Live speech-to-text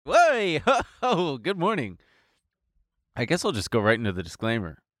Ahoy! Oh, good morning. I guess I'll just go right into the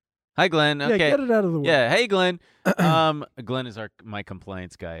disclaimer. Hi, Glenn. Okay. Yeah, get it out of the way. Yeah, hey, Glenn. Glenn is my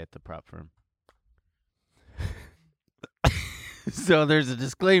compliance guy at the prop firm. So there's a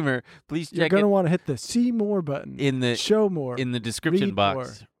disclaimer. Please check You're going to want to hit the see more button. in the show more. in the description Read box.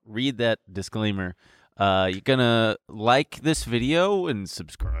 more. Read that disclaimer. You're gonna like this video and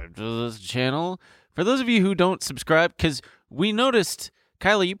subscribe to this channel. For those of you who don't subscribe, because we noticed,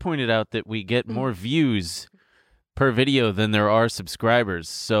 Kyla, you pointed out that we get more views per video than there are subscribers.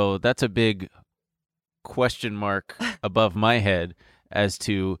 So that's a big question mark above my head as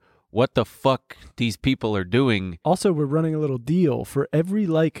to what the fuck these people are doing. Also, we're running a little deal. For every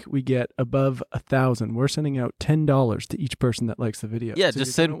like we get above 1,000, we're sending out $10 to each person that likes the video. Yeah, So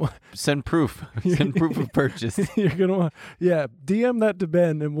just you're gonna send proof. Send proof of purchase. You're going to want, DM that to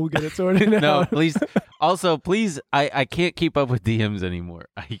Ben and we'll get it sorted out. No, please. Also, please, I can't keep up with DMs anymore.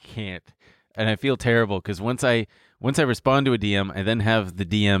 I can't. And I feel terrible because once I respond to a DM, I then have the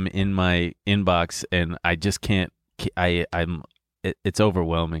DM in my inbox and I just can't. It's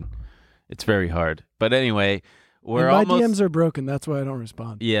overwhelming. It's very hard. But anyway, my DMs are broken. That's why I don't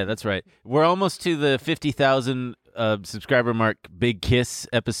respond. Yeah, that's right. We're almost to the 50,000 subscriber mark. Big kiss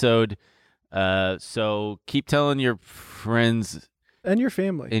episode. So keep telling your friends and your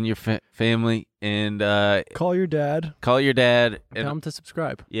family. And your family. And call your dad. Tell him to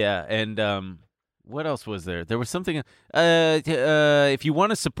subscribe. Yeah. And what else was there? There was something. If you want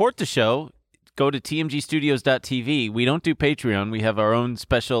to support the show, go to tmgstudios.tv. We don't do Patreon. We have our own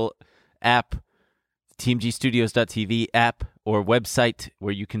special app, tmgstudios.tv app or website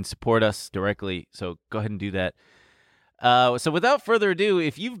where you can support us directly. So go ahead and do that. So without further ado,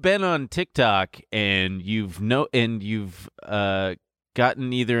 if you've been on TikTok and you've gotten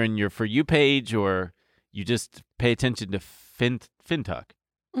either in your For You page or you just pay attention to FinTalk,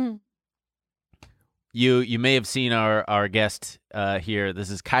 you may have seen our guest here. This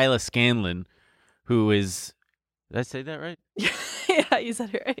is Kyla Scanlon, who is. Did I say that right? Yeah, you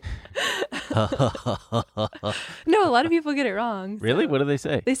said it right. No, a lot of people get it wrong. Really? What do they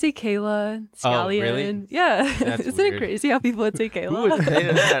say? They say Kyla, Scanlon. Oh, really? Yeah. That's Isn't weird. it crazy how people would say Kyla? Who would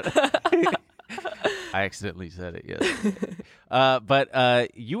say that? I accidentally said it, yes.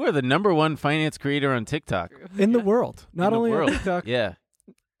 But you are the number one finance creator on TikTok. In the world. Not only world. on TikTok. Yeah.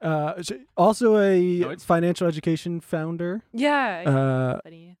 Also a financial education founder. Yeah.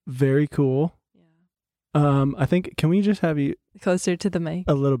 Funny. Very cool. I think, can we just have you Closer to the mic?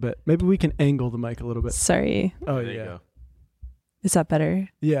 a little bit? Maybe we can angle the mic a little bit. Sorry. Oh, There you yeah. go. Is that better?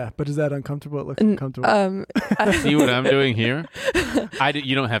 Yeah, but is that uncomfortable? It looks uncomfortable. See what I'm doing here?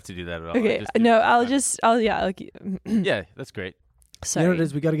 You don't have to do that at all. Okay. Just do No, it. Yeah, that's great. Sorry. You know what it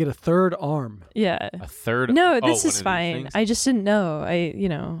is? We got to get a third arm. Yeah. A third. No, one this of is these fine. things? I just didn't know.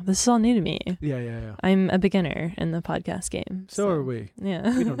 This is all new to me. Yeah. I'm a beginner in the podcast game. So are we.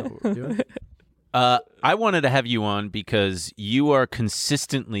 Yeah. We don't know what we're doing. I wanted to have you on because you are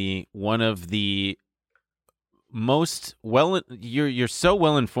consistently one of the most you're so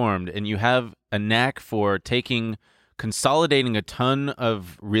well informed, and you have a knack for consolidating a ton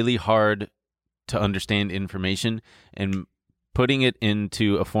of really hard to understand information and putting it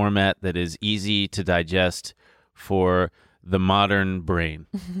into a format that is easy to digest for the modern brain.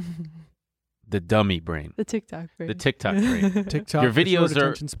 The dummy brain. The TikTok brain. The TikTok brain. TikTok. Your videos short are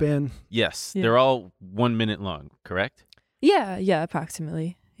attention span. Yes, Yeah. they're all 1 minute long, correct? Yeah,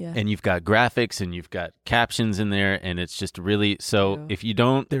 approximately. Yeah. And you've got graphics and you've got captions in there, and it's just really so. Yeah. If you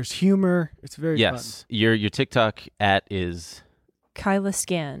don't, There's humor. It's very yes, your TikTok is Kyla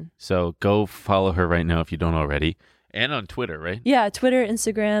Scan. so go follow her right now if you don't already, and on Twitter, right? Yeah, Twitter,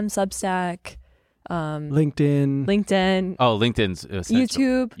 Instagram, Substack, fun. LinkedIn. LinkedIn, LinkedIn's essential.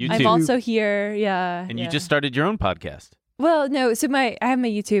 YouTube. I'm also here. Yeah. And yeah. you just started your own podcast. Well, no. So I have my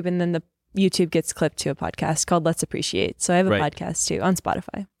YouTube, and then the YouTube gets clipped to a podcast called Let's Appreciate. So I have a Right. podcast too on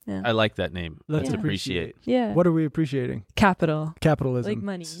Spotify. Yeah. I like that name. Let's Yeah. appreciate. Yeah. What are we appreciating? Capital. Capitalism. Like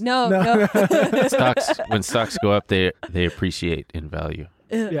money. No. When stocks go up, they appreciate in value.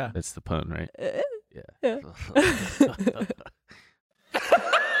 Yeah. That's the pun, right? Yeah.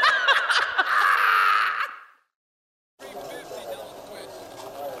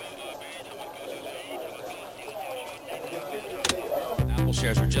 Apple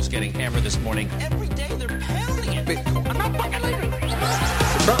shares are just getting hammered this morning. Every day they're pounding it. I'm not fucking leaving.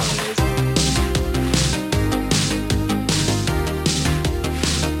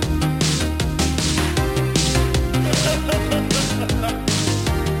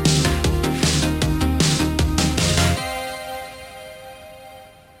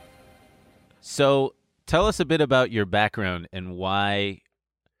 So tell us a bit about your background and why.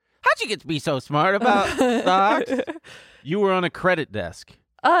 How'd you get to be so smart about stocks? You were on a credit desk.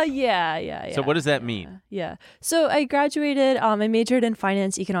 Yeah. So what does that mean? Yeah. So I graduated, I majored in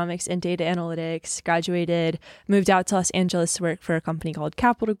finance, economics, and data analytics, graduated, moved out to Los Angeles to work for a company called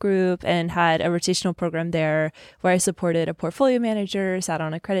Capital Group and had a rotational program there where I supported a portfolio manager, sat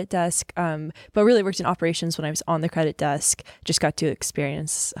on a credit desk, but really worked in operations when I was on the credit desk, just got to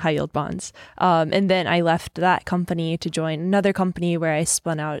experience high yield bonds. And then I left that company to join another company where I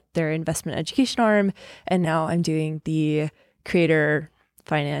spun out their investment education arm. And now I'm doing the creator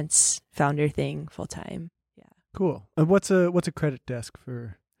finance founder thing full time. Yeah. Cool. And what's a credit desk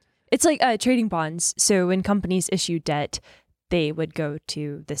for? It's like trading bonds. So when companies issue debt, they would go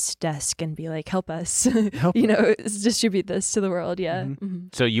to this desk and be like, help us, distribute this to the world. Yeah. Mm-hmm. Mm-hmm.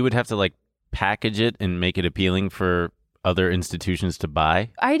 So you would have to like package it and make it appealing for other institutions to buy?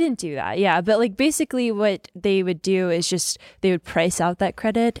 I didn't do that. Yeah. But like basically what they would do is just they would price out that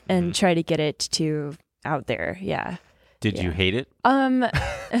credit and try to get it to out there. Yeah. Did you hate it? No,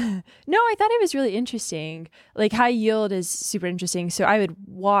 I thought it was really interesting. Like high yield is super interesting. So I would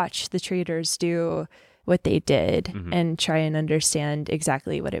watch the traders do what they did and try and understand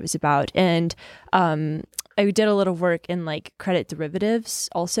exactly what it was about. And I did a little work in like credit derivatives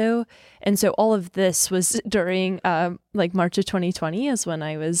also. And so all of this was during like March of 2020 is when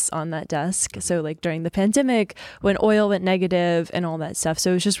I was on that desk. So like during the pandemic when oil went negative and all that stuff. So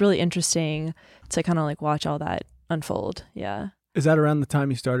it was just really interesting to kind of like watch all that unfold. Yeah. Is that around the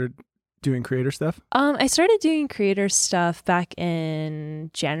time you started doing creator stuff? I started doing creator stuff back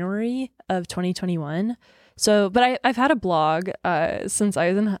in January of 2021. So, but I've had a blog since I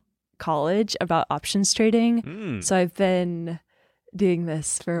was in college about options trading. So I've been doing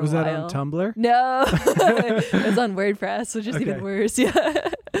this for a while. Was that on Tumblr? No, it was on WordPress, which is even worse. Yeah.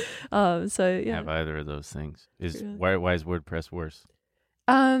 So yeah. Have either of those things? Why is WordPress worse?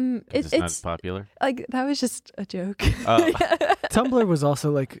 It's not popular. Like that was just a joke. Tumblr was also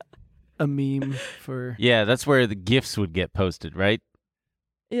like a meme for. Yeah, that's where the GIFs would get posted, right?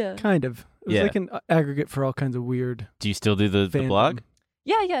 Yeah. Kind of. It was like an aggregate for all kinds of weird. Do you still do the blog?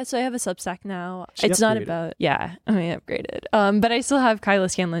 Yeah. So I have a Substack now. She it's upgraded. not about I upgraded. But I still have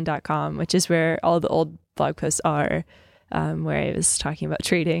KylaScanlon.com, which is where all the old blog posts are, where I was talking about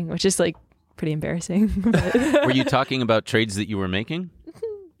trading, which is like pretty embarrassing. Were you talking about trades that you were making?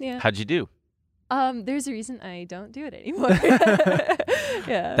 Yeah. How'd you do? There's a reason I don't do it anymore.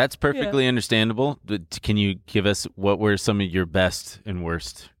 Yeah. That's perfectly understandable. Can you give us what were some of your best and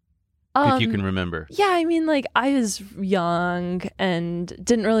worst, if you can remember? Yeah, I mean, like I was young and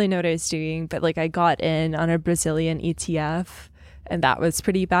didn't really know what I was doing, but like I got in on a Brazilian ETF, and that was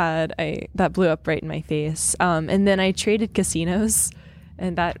pretty bad. That blew up right in my face. And then I traded casinos.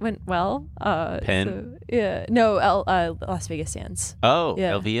 And that went well. Penn? So, no, Las Vegas Sands. Oh,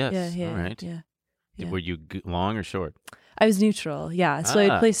 Yeah. LVS. Yeah. All right. Yeah. Were you long or short? I was neutral. Yeah. So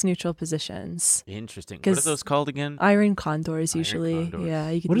I placed neutral positions. Interesting. What are those called again? Iron condors usually. Iron condors.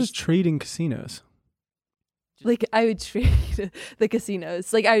 Yeah. What is trading casinos? Like I would trade the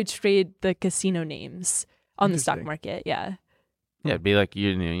casinos. Like I would trade the casino names on the stock market. Yeah. Yeah, it'd be like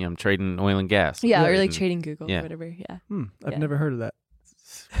I'm trading oil and gas. Yeah, or like trading Google or whatever. Yeah. I've never heard of that.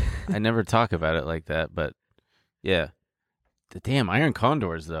 I never talk about it like that, but yeah. The damn iron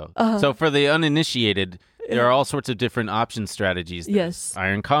condors, though. So for the uninitiated, there are all sorts of different option strategies. There's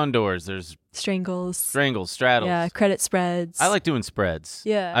iron condors. There's strangles, straddles. Yeah, credit spreads. I like doing spreads.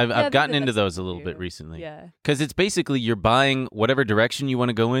 Yeah, I've gotten into those a little bit recently. Yeah, because it's basically you're buying whatever direction you want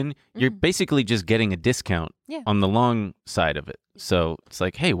to go in. You're basically just getting a discount on the long side of it. So it's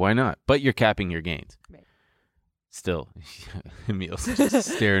like, hey, why not? But you're capping your gains. Right. Still, Emil's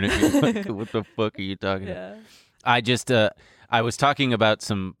just staring at me like, what the fuck are you talking about? I was talking about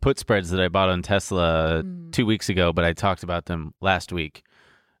some put spreads that I bought on Tesla 2 weeks ago, but I talked about them last week.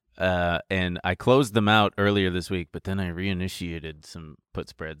 And I closed them out earlier this week, but then I reinitiated some put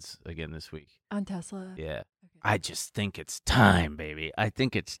spreads again this week. On Tesla? Yeah. Okay. I just think it's time, baby. I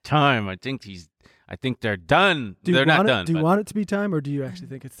think it's time. I think they're done. They're not done. Do you want it to be time, or do you actually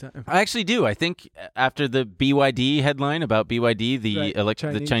think it's time? I actually do. I think after the BYD headline about BYD,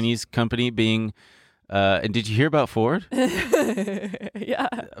 the Chinese company being... and did you hear about Ford? Yeah.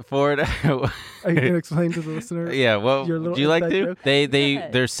 Ford. Are you going to explain to the listener? Yeah. Well, would you like to? Joke?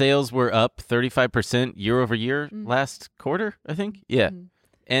 Their sales were up 35% year over year last quarter, I think. Yeah.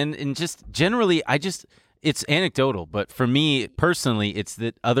 And just generally, it's anecdotal, but for me personally, it's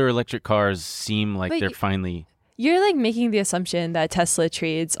that other electric cars seem like they're finally You're like making the assumption that Tesla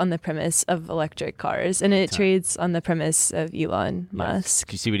trades on the premise of electric cars, and it trades on the premise of Elon Musk.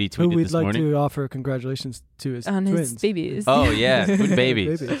 Do you see what he Who tweeted we'd this like morning? to offer congratulations to his On twins. his babies. Oh yeah, twin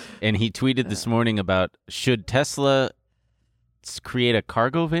babies. Babies. And he tweeted this morning about should Tesla create a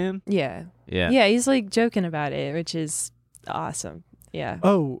cargo van? Yeah. Yeah. Yeah, he's like joking about it, which is awesome. Yeah.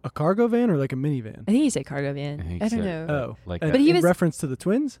 Oh, a cargo van or like a minivan? I think he said cargo van. think I don't so. know. Oh, Like and But he in was- reference to the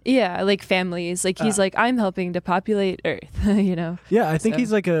twins? Yeah, like families. Like he's like, I'm helping to populate Earth, you know? Yeah, I think So-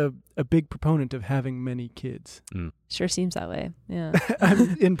 he's like a big proponent of having many kids. Sure seems that way. Yeah. I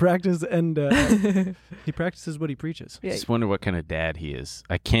mean, in practice, and he practices what he preaches. Yeah. just wonder what kind of dad he is.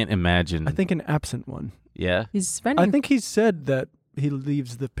 I can't imagine. I think an absent one. Yeah. He's running. I think he said that he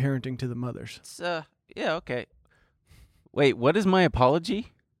leaves the parenting to the mothers. It's, yeah. Okay. Wait. What is my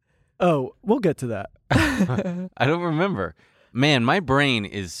apology? Oh, we'll get to that. I don't remember. Man, my brain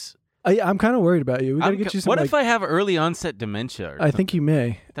is. I'm kind of worried about you. We got to get you some. What like, if I have early onset dementia? Or I think you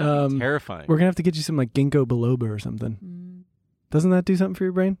may. that would be terrifying. We're gonna have to get you some like ginkgo biloba or something. Mm, Doesn't that do something for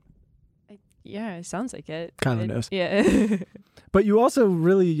your brain? yeah, it sounds like it. Kinda It- knows. Yeah. But you also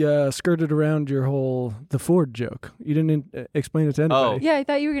really skirted around the Ford joke. You didn't explain it to anybody. yeah, I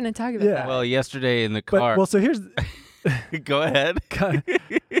thought you were going to talk about Yeah. that. Well, yesterday in the But car. well, so here's Go ahead.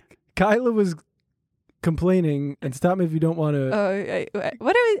 Kyla was complaining, and stop me if you don't want to.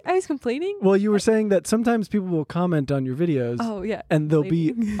 What I was complaining? Well, you were saying that sometimes people will comment on your videos. Oh, yeah. And they'll be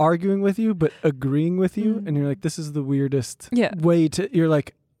Complaining. arguing with you, but agreeing with you, Mm. and you're like, "This is the weirdest Yeah. way to." You're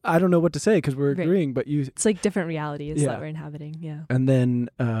like, "I don't know what to say because we're Right. agreeing," but you. It's like different realities Yeah. that we're inhabiting. Yeah. And then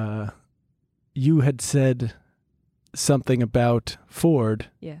you had said something about Ford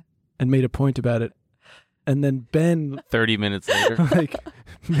Yeah. and made a point about it, and then Ben 30 minutes later. like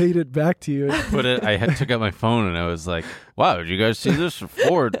made it back to you. Took out my phone and I was like, "Wow, did you guys see this?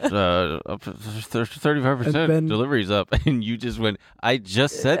 Ford up to 35% And Ben- deliveries up," and you just went, "I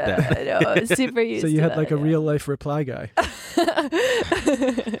just said that." I know. I was super used So you to had that, like a yeah. real life reply guy.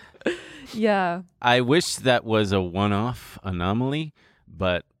 Yeah. I wish that was a one-off anomaly,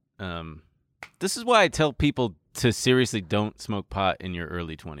 but this is why I tell people to seriously don't smoke pot in your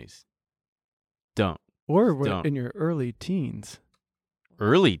early 20s. Don't. Or Don't. in your early teens.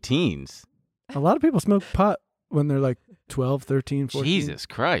 Early teens? A lot of people smoke pot when they're like 12, 13, 14. Jesus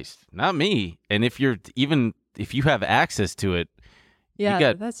Christ. Not me. And if you have access to it, Yeah,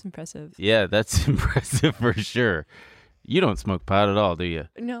 got- that's impressive. yeah, that's impressive for sure. You don't smoke pot at all, do you?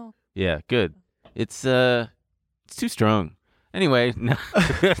 No. Yeah, good. It's too strong. Anyway, no.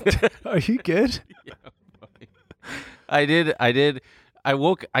 Are you good? I did.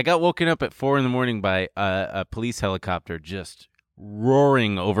 I got woken up at 4 a.m. by a police helicopter just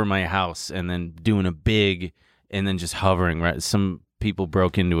roaring over my house and then doing a big and then just hovering. Right, some people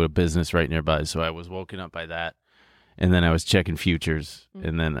broke into a business right nearby, so I was woken up by that. And then I was checking futures,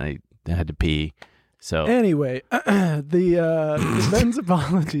 and then I had to pee. So Anyway, the Ben's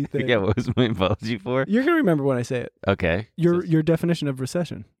apology I thing. forget what was my apology for. You're gonna remember when I say it. Okay. Your definition of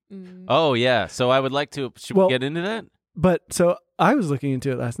recession. Mm. Oh yeah. So I would like to. Should Well- we get into that? But so I was looking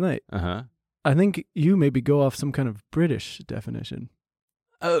into it last night. Uh huh. I think you maybe go off some kind of British definition.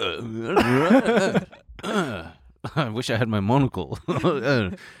 I wish I had my monocle.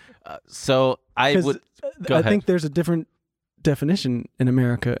 So I 'Cause, would. I Go ahead. think there's a different definition in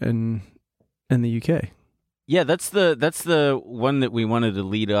America and in the UK. Yeah, that's the one that we wanted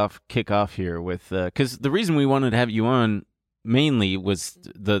to kick off here with, because the reason we wanted to have you on mainly was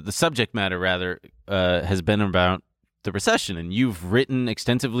the subject matter rather has been about the recession, and you've written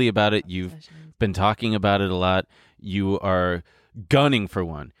extensively about it. You've been talking about it a lot. You are gunning for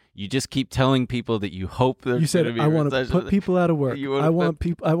one. You just keep telling people that you hope there's You said gonna be I a want to recession. put people out of work. You wanna I want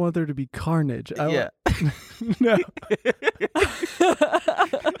people. I want there to be carnage. Yeah. No.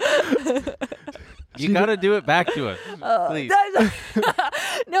 You got to do it back to us, please.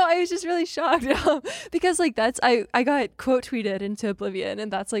 No, I was just really shocked because like I got quote tweeted into oblivion,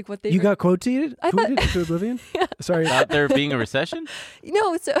 and that's like what they You were- got quoted? I thought- Tweeted into oblivion? Yeah. Sorry. About there being a recession?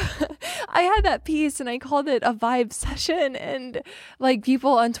 No, so I had that piece and I called it a vibe session, and like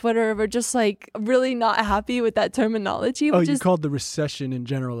people on Twitter were just like really not happy with that terminology. Oh, Which you is called the recession in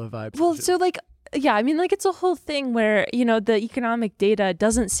general a vibe. well, session. so like yeah, I mean like it's a whole thing where the economic data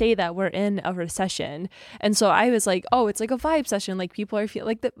doesn't say that we're in a recession, and so I was like, oh, it's like a vibe session, like people are feeling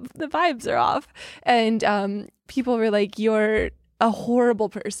like the vibes are off, and people were like, you're a horrible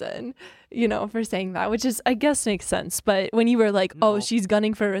person, for saying that, which is, I guess, makes sense. But when you were like, oh, No. she's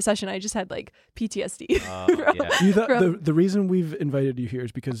gunning for a recession, I just had like PTSD. Yeah. You thought from- the reason we've invited you here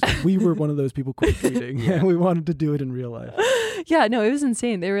is because we were one of those people quit tweeting, and we wanted to do it in real life. Yeah, no, it was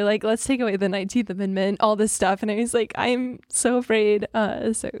insane. They were like, let's take away the 19th Amendment, all this stuff. And I was like, I'm so afraid.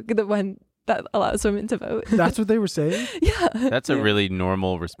 So the one that allows women to vote. That's what they were saying? Yeah. That's a really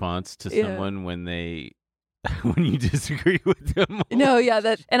normal response to someone when you disagree with them. No,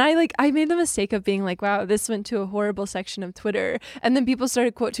 yeah, and I made the mistake of being like, wow, this went to a horrible section of Twitter. And then people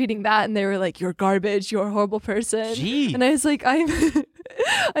started quote tweeting that and they were like, you're garbage, you're a horrible person. Gee. And I was like,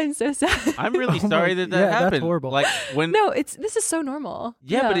 I'm so sad. I'm really sorry that happened. That's horrible. Like when No, this is so normal.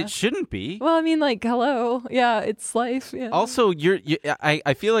 Yeah, but it shouldn't be. Well, I mean, like, hello. Yeah, it's life. Yeah. Also,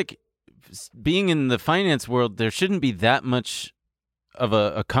 I feel like being in the finance world, there shouldn't be that much of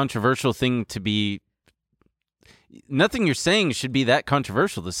a controversial thing to be. Nothing you're saying should be that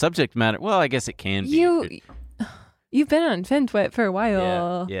controversial. The subject matter, well, I guess it can be. You've been on FinTwit for a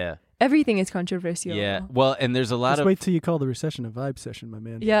while. Yeah. Everything is controversial. Yeah. Well, and there's a lot Just of. wait till you call the recession a vibe session, my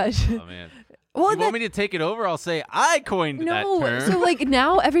man. Yeah. Oh man. Well, you want me to take it over? I'll say I coined that term. So like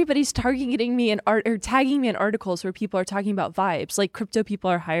now everybody's targeting me or tagging me in articles where people are talking about vibes. Like crypto people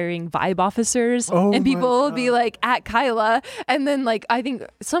are hiring vibe officers, and people will be like at Kyla, and then like I think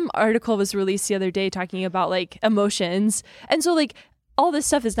some article was released the other day talking about like emotions, and so like all this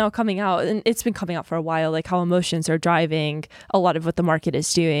stuff is now coming out, and it's been coming out for a while, like how emotions are driving a lot of what the market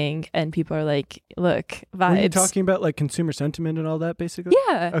is doing, and people are like, look, vibes. Were you talking about like consumer sentiment and all that, basically?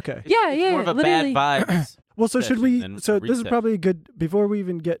 Yeah. Okay. Yeah. More of a literally. bad vibe. Well, so should we? So this is reset. probably a good. Before we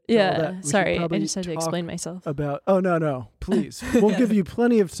even get to all that, we should Sorry, I probably just had to talk explain myself. about. Oh no, please. We'll give you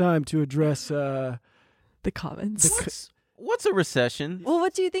plenty of time to address. The comments. What's a recession? Well,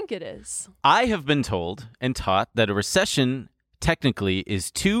 what do you think it is? I have been told and taught that a recession technically is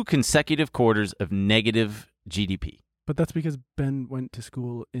 2 consecutive quarters of negative GDP. But that's because Ben went to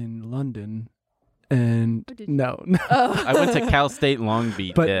school in London, and no. Oh. I went to Cal State Long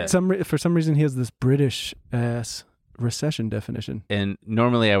Beach. But for some reason he has this British ass recession definition. And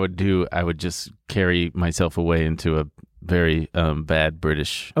normally I would just carry myself away into a very bad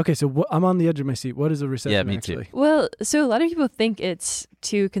British. Okay, so I'm on the edge of my seat. What is a recession? Yeah, me actually? too. Well, so a lot of people think it's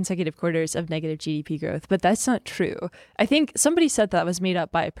 2 consecutive quarters of negative GDP growth, but that's not true. I think somebody said that was made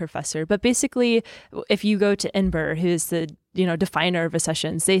up by a professor, but basically, if you go to Inber, who's the definer of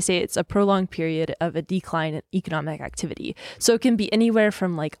recessions, they say it's a prolonged period of a decline in economic activity. So it can be anywhere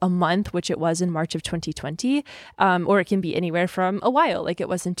from like a month, which it was in March of 2020, or it can be anywhere from a while, like it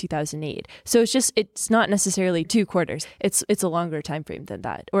was in 2008. So it's not necessarily 2 quarters. It's a longer time frame than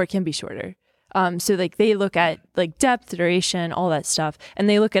that, or it can be shorter. So like they look at like depth, duration, all that stuff, and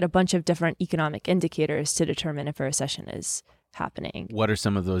they look at a bunch of different economic indicators to determine if a recession is happening. What are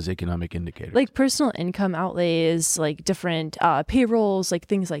some of those economic indicators? Like personal income outlays, like different payrolls, like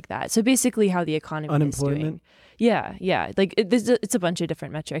things like that. So basically how the economy is doing. Unemployment? Yeah. Like it's a bunch of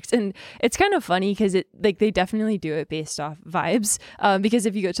different metrics. And it's kind of funny because they definitely do it based off vibes. Because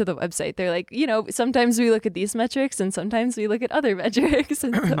if you go to the website, they're like, sometimes we look at these metrics and sometimes we look at other metrics.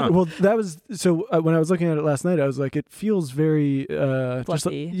 And so, Well, that was so when I was looking at it last night, I was like, it feels very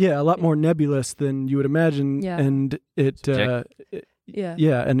fluffy. a lot more nebulous than you would imagine. Yeah. And it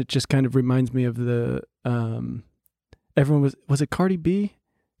yeah. and it just kind of reminds me of the everyone was it Cardi B?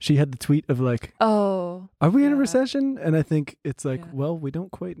 She had the tweet of like, oh, are we in a yeah. recession? And I think it's like, Yeah. well, we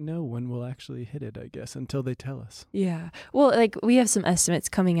don't quite know when we'll actually hit it, I guess, until they tell us. Yeah. Well, like we have some estimates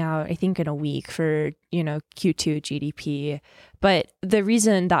coming out, I think in a week for, Q2 GDP. But the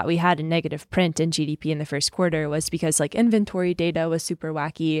reason that we had a negative print in GDP in the first quarter was because like inventory data was super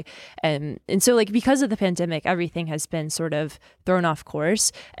wacky. And so like because of the pandemic, everything has been sort of thrown off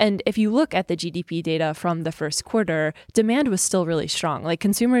course. And if you look at the GDP data from the first quarter, demand was still really strong. Like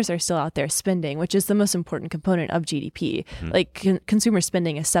consumers are still out there spending, which is the most important component of GDP. Like consumer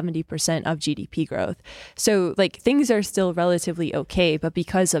spending is 70% of GDP growth. So like things are still relatively okay, but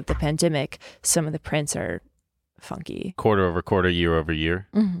because of the pandemic, some of the prints are funky. Quarter over quarter, year over year,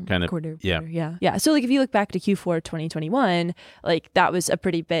 kind of. Quarter, yeah. Yeah. So like if you look back to Q4 2021, like that was a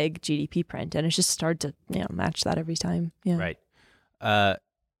pretty big GDP print, and it's just hard to match that every time. Yeah. Right. God,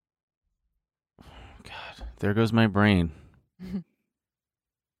 there goes my brain.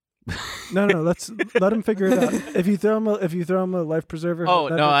 No, let's let him figure it out. If you throw him a life preserver. Oh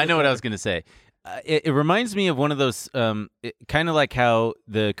no, I know what I was going to say. It reminds me of one of those, kind of like how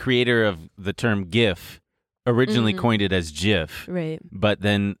the creator of the term GIF originally coined it as GIF, Right. but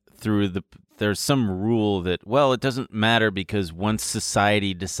then there's some rule that, well, it doesn't matter because once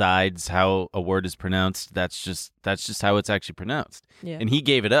society decides how a word is pronounced, that's just how it's actually pronounced. Yeah. And he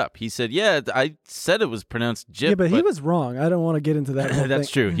gave it up. He said, "Yeah, I said it was pronounced GIF." Yeah, but he was wrong. I don't want to get into that whole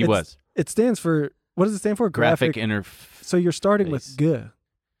That's thing. true. He was. It stands for, what does it stand for? Graphic interface. So you're starting with G.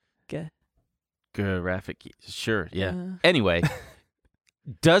 G. graphic. Sure, yeah. Anyway,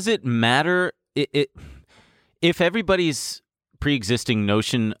 does it matter if everybody's pre-existing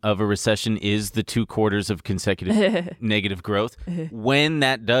notion of a recession is the 2 quarters of consecutive negative growth? When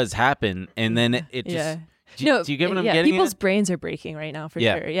that does happen, and then it just... Do you get what I'm getting people's at? brains are breaking right now for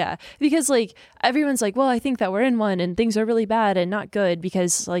sure. Yeah. Because like everyone's like, well, I think that we're in one and things are really bad and not good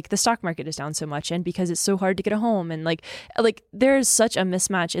because like the stock market is down so much and because it's so hard to get a home. And like there's such a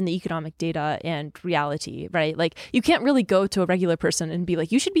mismatch in the economic data and reality, right? Like you can't really go to a regular person and be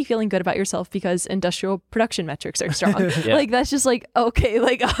like, you should be feeling good about yourself because industrial production metrics are strong. Like that's just like, okay,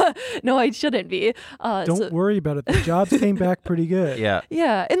 like no, I shouldn't be. Don't worry about it. The jobs came back pretty good. Yeah.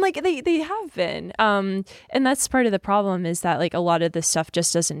 Yeah. And like they have been. And that's part of the problem is that like a lot of this stuff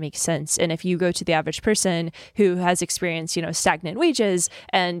just doesn't make sense. And if you go to the average person who has experienced, stagnant wages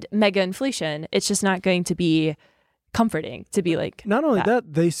and mega inflation, it's just not going to be comforting to be like. Not only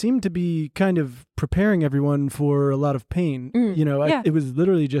that, they seem to be kind of preparing everyone for a lot of pain. It was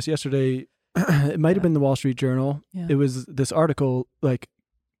literally just yesterday. It might have been the Wall Street Journal. Yeah. It was this article, like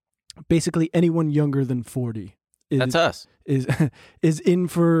basically anyone younger than 40. That's us. Is in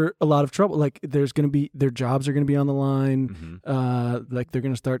for a lot of trouble. Like there's going to be, their jobs are going to be on the line. Like they're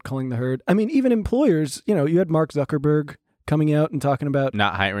going to start culling the herd. I mean, even employers, you had Mark Zuckerberg coming out and talking about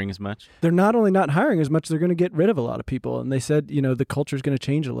not hiring as much. They're not only not hiring as much, they're going to get rid of a lot of people. And they said, the culture is going to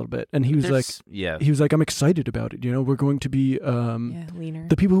change a little bit. And he was like, I'm excited about it. We're going to be leaner.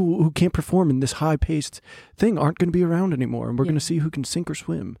 The people who can't perform in this high paced thing aren't going to be around anymore. And we're going to see who can sink or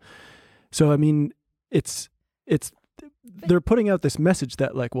swim. So, I mean, it's they're putting out this message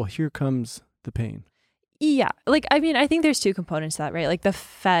that like, well, here comes the pain. Yeah. Like, I mean, I think there's 2 components to that, right? Like the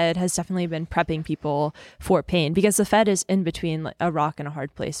Fed has definitely been prepping people for pain because the Fed is in between like a rock and a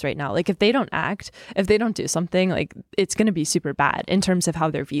hard place right now. Like if they don't act, if they don't do something, like it's going to be super bad in terms of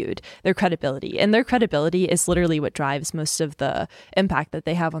how they're viewed, their credibility. And their credibility is literally what drives most of the impact that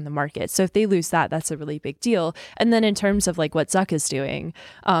they have on the market. So if they lose that, that's a really big deal. And then in terms of like what Zuck is doing,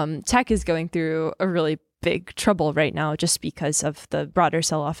 tech is going through a really big trouble right now just because of the broader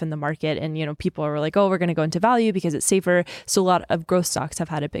sell-off in the market. And, people are like, oh, we're going to go into value because it's safer. So a lot of growth stocks have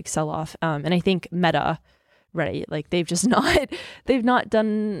had a big sell-off. And I think Meta, right, like they've not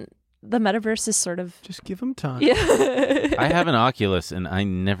done, the metaverse is sort of... Just give them time. Yeah. I have an Oculus and I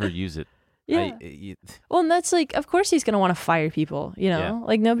never use it. Yeah. Well, and that's like, of course he's going to want to fire people,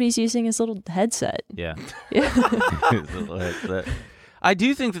 like nobody's using his little headset. Yeah. His little headset. I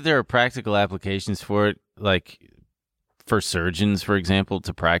do think that there are practical applications for it, like for surgeons, for example,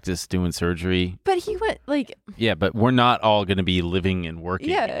 to practice doing surgery. But he went like... Yeah, but we're not all going to be living and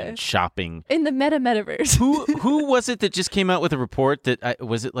working and shopping. In the metaverse. Who was it that just came out with a report that,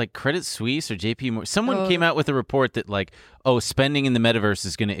 was it like Credit Suisse or JP Morgan? Someone came out with a report that like, spending in the metaverse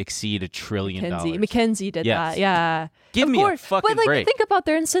is going to exceed $1 trillion. McKinsey did that, yeah. Give me a fucking break. Think about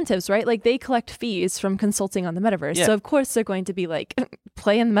their incentives, right? Like they collect fees from consulting on the metaverse. Yeah. So of course they're going to be like,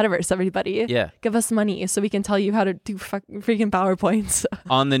 play in the metaverse, everybody. Yeah. Give us money so we can tell you how to do freaking PowerPoints.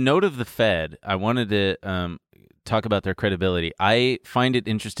 On the note of the Fed, I wanted to talk about their credibility. I find it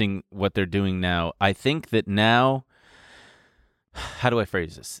interesting what they're doing now. I think that now, how do I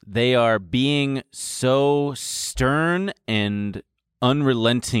phrase this? They are being so stern and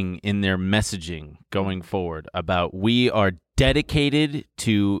unrelenting in their messaging going forward about we are dedicated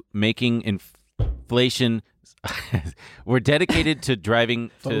to making inflation. We're dedicated to driving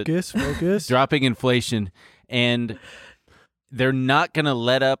focus, dropping inflation, and they're not going to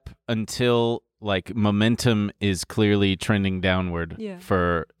let up until like momentum is clearly trending downward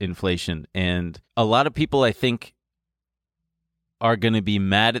for inflation. And a lot of people, I think, are going to be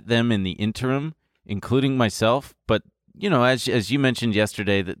mad at them in the interim, including myself. But as you mentioned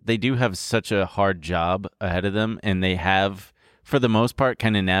yesterday, that they do have such a hard job ahead of them, and they have, for the most part,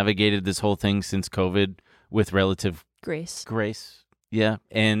 kind of navigated this whole thing since COVID with relative grace. Yeah.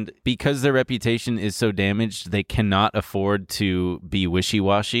 And because their reputation is so damaged, they cannot afford to be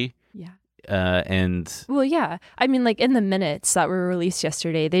wishy-washy. Yeah. Well, yeah. I mean, like in the minutes that were released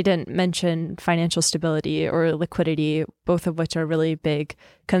yesterday, they didn't mention financial stability or liquidity, both of which are really big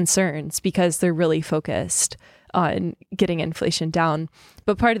concerns because they're really focused on getting inflation down.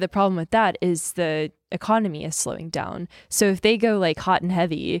 But part of the problem with that is the economy is slowing down. So if they go like hot and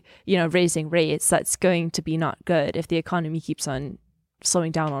heavy, raising rates, that's going to be not good if the economy keeps on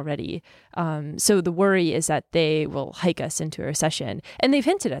slowing down already. So the worry is that they will hike us into a recession. And they've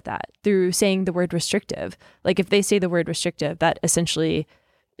hinted at that through saying the word restrictive. Like if they say the word restrictive, that essentially,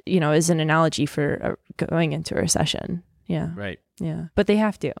 is an analogy for going into a recession. Yeah. Right. Yeah. But they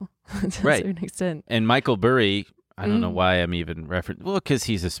have to. To right. a certain extent. And Michael Burry, I don't know why I'm even referencing. Well, because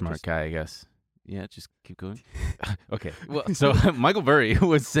he's a smart guy, I guess. Yeah, just keep going. Okay. Well, so Michael Burry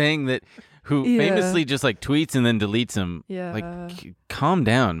was saying that, who famously just like tweets and then deletes them. Yeah. Like, calm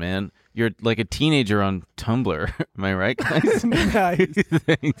down, man. You're like a teenager on Tumblr. Am I right, guys? Nice.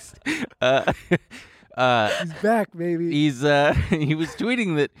 Thanks. He's back, baby. He was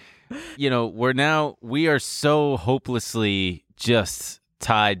tweeting that, we are so hopelessly just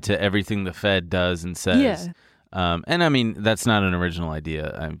tied to everything the Fed does and says. Yeah. And I mean, that's not an original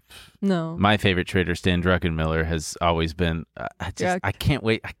idea. No. My favorite trader, Stan Druckenmiller, has always been. I can't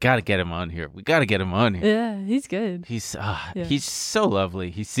wait. I gotta get him on here. We gotta get him on here. Yeah, he's good. He's so lovely.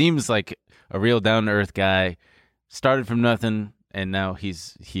 He seems like a real down to earth guy. Started from nothing, and now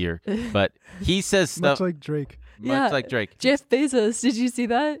he's here. But he says stuff much like Drake. Much like Drake. Jeff Bezos, did you see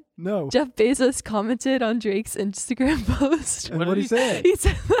that? No. Jeff Bezos commented on Drake's Instagram post. And what did he say? He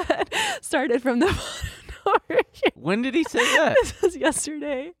said that started from the bottom. When did he say that? This was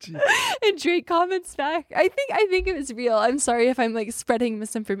yesterday. Jeez. And Drake comments back. I think it was real. I'm sorry if I'm like spreading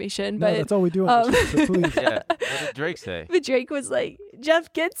misinformation, but that's all we do on this show, so please. Yeah. What did Drake say? But Drake was like,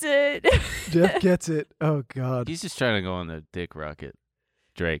 Jeff gets it. Jeff gets it. Oh God. He's just trying to go on the dick rocket.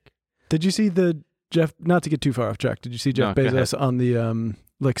 Drake. Did you see the Jeff? Not to get too far off track. Did you see Jeff Bezos on the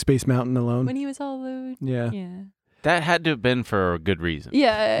like Space Mountain alone? When he was all alone. Yeah. Yeah. That had to have been for a good reason.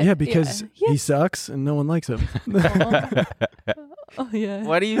 Yeah. Yeah, because he sucks and no one likes him. Oh yeah.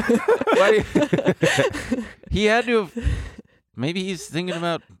 Why do you he had to have, maybe he's thinking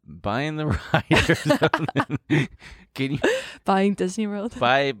about buying the ride or something. Can you buying Disney World?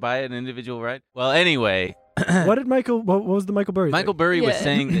 Buy an individual ride? Well, anyway. What was the Michael Burry thing? Michael Burry was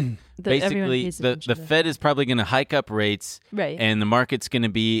saying that basically the Fed is probably going to hike up rates, right, and the market's going to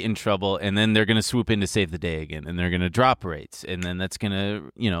be in trouble, and then they're going to swoop in to save the day again, and they're going to drop rates, and then that's going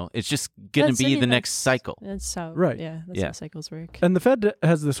to, it's just going to be the next cycle. That's how, right. Yeah, that's how cycles work. And the Fed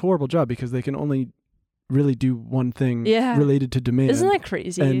has this horrible job because they can only really do one thing related to demand. Isn't that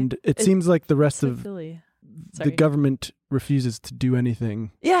crazy? And it seems like the rest of silly. The government refuses to do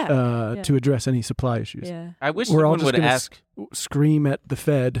anything to address any supply issues. Yeah. I wish we're all someone just would scream at the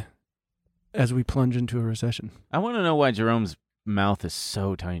Fed as we plunge into a recession. I want to know why Jerome's mouth is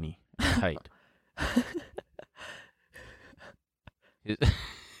so tiny and tight.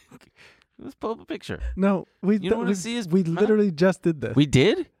 Let's pull up a picture. No, we literally just did this. We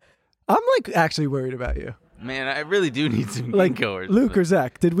did? I'm like actually worried about you. Man, I really do need some like goers. Luke or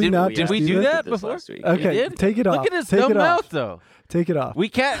Zach, did we not? Did we do that before? Okay, take it off. Look at his dumb mouth, though. Take it off. We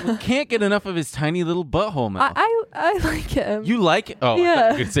can't get enough of his tiny little butthole mouth. I like him. You like it? Oh, yeah. I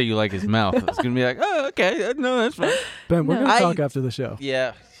thought you could say you like his mouth. I was gonna be like, oh, okay, no, that's fine. Ben, we're gonna talk after the show.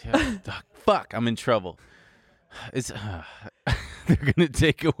 Yeah. Fuck, I'm in trouble. They're gonna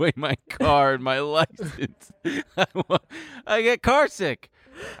take away my car and my license. I get car sick.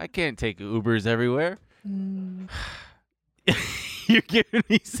 I can't take Ubers everywhere. You're giving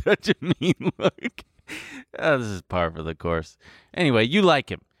me such a mean look. Oh, this is par for the course. Anyway, you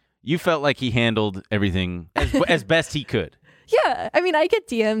like him. You felt like he handled everything as best he could. Yeah. I mean, I get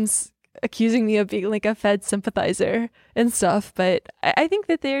DMs accusing me of being like a Fed sympathizer and stuff, but I think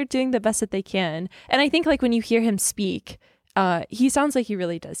that they're doing the best that they can. And I think like when you hear him speak, he sounds like he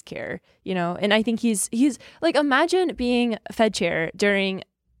really does care, and I think he's like, imagine being Fed chair during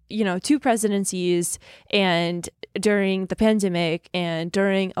 2 presidencies and during the pandemic and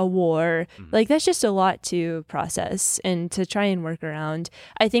during a war. Like, that's just a lot to process and to try and work around.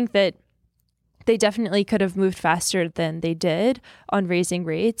 I think that they definitely could have moved faster than they did on raising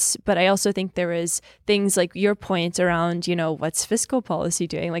rates. But I also think there was things like your point around, what's fiscal policy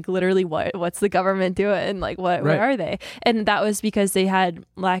doing? Like, literally, what's the government doing? Like, where are they? And that was because they had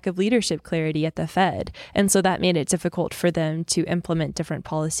lack of leadership clarity at the Fed. And so that made it difficult for them to implement different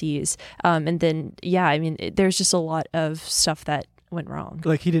policies. And then, there's just a lot of stuff that went wrong.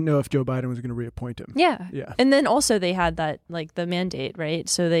 Like, he didn't know if Joe Biden was going to reappoint him. Yeah. And then also they had that, like, the mandate, right?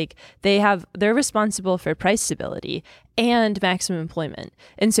 So like they're responsible for price stability and maximum employment.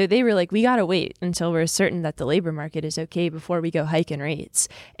 And so they were like, we got to wait until we're certain that the labor market is okay before we go hiking rates.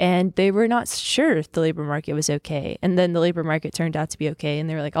 And they were not sure if the labor market was okay. And then the labor market turned out to be okay. And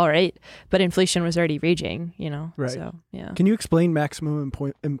they were like, all right, but inflation was already raging, Right. So, yeah. Can you explain maximum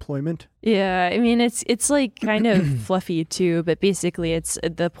employment? Yeah. I mean, it's like kind of fluffy too, but basically it's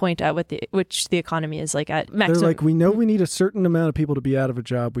the point at which the economy is like at maximum. They're like, we know we need a certain amount of people to be out of a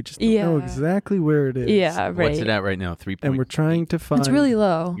job. We just don't know exactly where it is. Yeah, right. What's it at right now? 3. And we're trying to find. It's really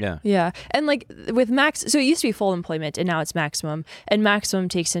low. Yeah. Yeah. And like with so it used to be full employment and now it's maximum. And maximum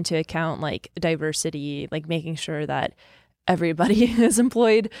takes into account like diversity, like making sure that everybody is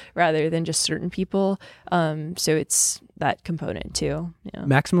employed rather than just certain people. So it's that component too. Yeah.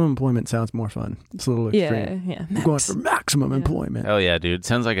 Maximum employment sounds more fun. It's a little extreme. Yeah. I'm going for maximum employment. Oh yeah, dude.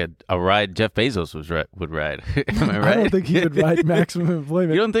 Sounds like a ride Jeff Bezos would ride. Am I right? I don't think he would ride maximum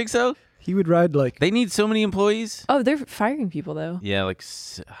employment. You don't think so? He would ride like... They need so many employees. Oh, they're firing people though. Yeah, like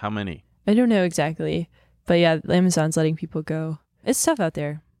how many? I don't know exactly. But yeah, Amazon's letting people go. It's tough out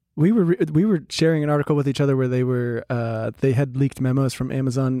there. We were sharing an article with each other where they had leaked memos from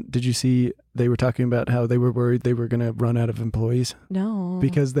Amazon. Did you see they were talking about how they were worried they were going to run out of employees? No.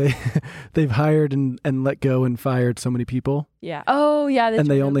 Because they've hired and let go and fired so many people. Yeah. Oh, yeah. And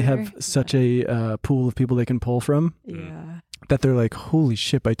they only have such a pool of people they can pull from. Yeah. That they're like, holy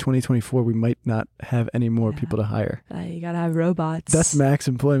shit, by 2024, we might not have any more people to hire. You got to have robots. That's max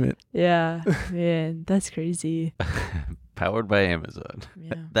employment. Yeah. Man, that's crazy. Powered by Amazon.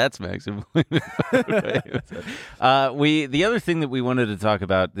 Yeah. That's max employment. The other thing that we wanted to talk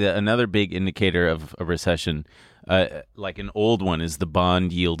about, another big indicator of a recession, like an old one, is the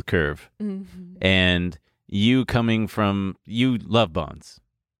bond yield curve. Mm-hmm. And you love bonds.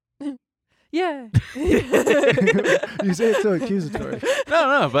 Yeah. You say it so accusatory.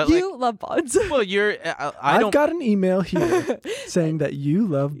 No, but you love bonds. Well, I've got an email here saying that you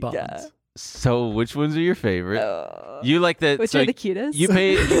love bonds. Yeah. So which ones are your favorite? You like the... Which are the cutest? You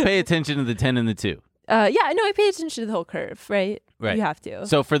pay attention to the 10 and the 2. Yeah, no, I pay attention to the whole curve, right? Right. You have to.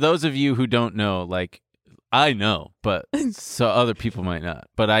 So for those of you who don't know, like, I know, but so other people might not,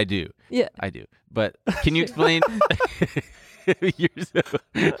 but I do. Yeah. I do. But can you explain...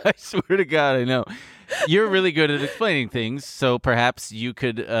 I swear to God, I know. You're really good at explaining things, so perhaps you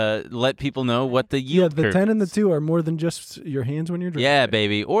could let people know what the yield curve is. 10 and the 2 are more than just your hands when you're driving. Yeah,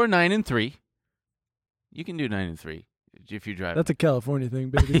 baby. Or 9 and 3. You can do 9 and 3 if you drive. That's a California thing,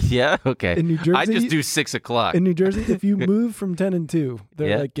 baby. Yeah? Okay. In New Jersey, I just do 6 o'clock. In New Jersey, if you move from 10 and 2,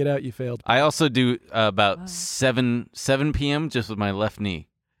 they're like, get out, you failed. I also do about 7 p.m. just with my left knee.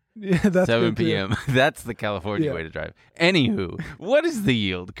 Yeah, that's 7 p.m. That's the California way to drive. Anywho, what is the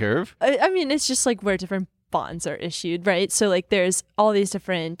yield curve? I mean, it's just like where different bonds are issued, right? So like there's all these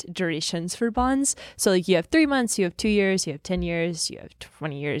different durations for bonds. So like you have 3 months, you have 2 years, you have 10 years, you have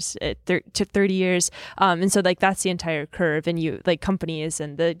 20 years, to 30 years. And so like that's the entire curve. And you like companies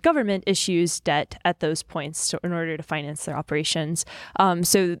and the government issues debt at those points in order to finance their operations.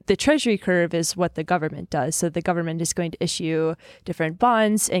 So the treasury curve is what the government does. So the government is going to issue different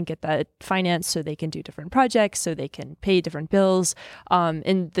bonds and get that financed so they can do different projects, so they can pay different bills.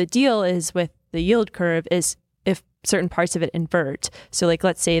 And the deal is with the yield curve is if certain parts of it invert. So like,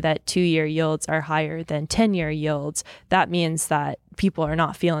 let's say that 2-year yields are higher than 10-year yields. That means that people are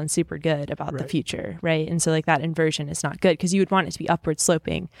not feeling super good about the future, right? And so like that inversion is not good because you would want it to be upward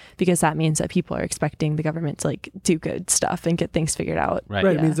sloping because that means that people are expecting the government to like do good stuff and get things figured out. Right.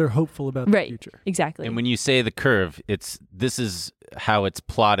 It means they're hopeful about the future. Exactly. And when you say the curve, this is how it's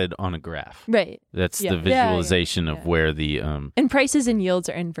plotted on a graph. Right. That's the visualization of where the... And prices and yields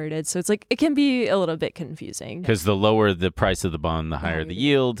are inverted. So it's like, it can be a little bit confusing. Because the lower the price of the bond, the higher the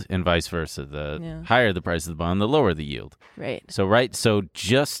yield, and vice versa. The higher the price of the bond, the lower the yield. Right. So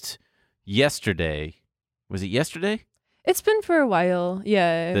just yesterday, was it yesterday? It's been for a while,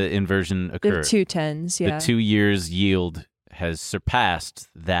 yeah. The inversion occurred. The 2 10s, yeah. The 2 years yield has surpassed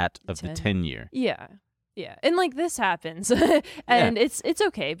that of the 10-year. Yeah. Yeah. And like this happens and it's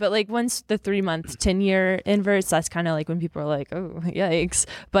okay. But like once the 3-month 10-year inverts, that's kind of like when people are like, oh, yikes.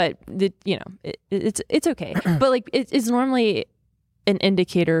 But it's okay. But like it's normally an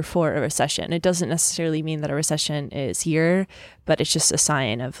indicator for a recession. It doesn't necessarily mean that a recession is here, but it's just a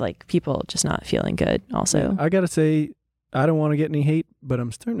sign of like people just not feeling good also. I got to say, I don't want to get any hate, but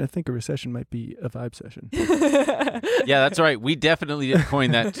I'm starting to think a recession might be a vibe session. Yeah, that's right. We definitely didn't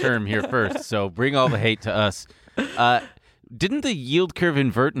coin that term here first, so bring all the hate to us. Didn't the yield curve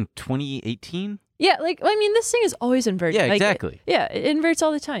invert in 2018? Yeah, like, I mean, this thing is always inverted. Yeah, like, exactly. it inverts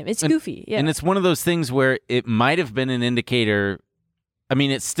all the time. It's goofy. Yeah. And it's one of those things where it might have been an indicator. I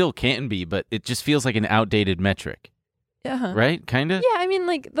mean, it still can be, but it just feels like an outdated metric. Uh-huh. Right? Kind of? Yeah, I mean,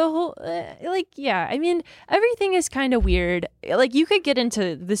 like, the whole, I mean, everything is kind of weird. Like, you could get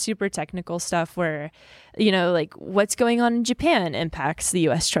into the super technical stuff where, like, what's going on in Japan impacts the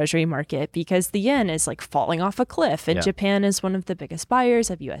U.S. Treasury market because the yen is, like, falling off a cliff, and Japan is one of the biggest buyers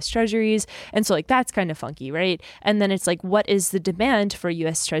of U.S. Treasuries, and so, like, that's kind of funky, right? And then it's like, what is the demand for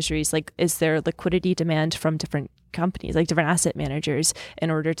U.S. Treasuries? Like, is there liquidity demand from different companies, like different asset managers,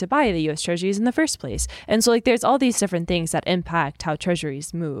 in order to buy the U.S. Treasuries in the first place? And so like there's all these different things that impact how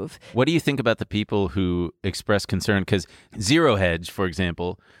treasuries move. What do you think about the people who express concern? Because Zero Hedge, for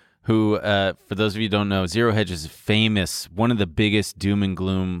example, who, for those of you who don't know, Zero Hedge is famous, one of the biggest doom and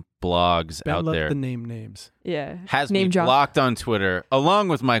gloom blogs out there. The name names. Yeah. Has name me drop. blocked on Twitter, along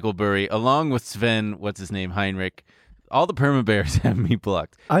with Michael Burry, along with Sven, what's his name, Heinrich. All the perma bears have me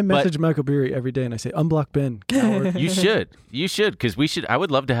blocked. I message Michael Burry every day and I say, unblock Ben, coward. You should, because I would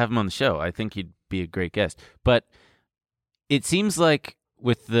love to have him on the show. I think he'd be a great guest. But it seems like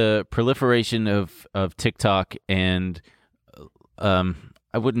with the proliferation of TikTok and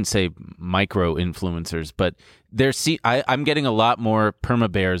I wouldn't say micro influencers, but I'm getting a lot more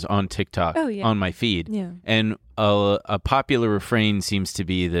perma bears on TikTok on my feed. Yeah. And a popular refrain seems to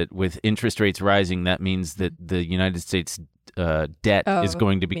be that with interest rates rising, that means that the United States debt is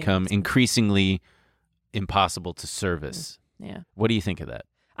going to become increasingly impossible to service. Yeah. What do you think of that?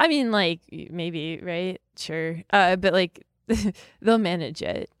 I mean, like, maybe, right? Sure. But like, they'll manage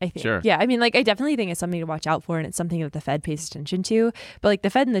it, I think. Sure. Yeah, I mean, like, I definitely think it's something to watch out for, and it's something that the Fed pays attention to. But like, the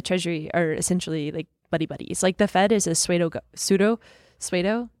Fed and the Treasury are essentially like buddies. Like, the Fed is a pseudo.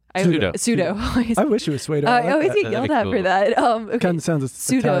 I wish it was Suedo. I always get yelled at for that. Okay. Kind of sounds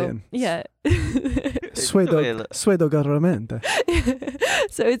Italian. Yeah. Suedo government.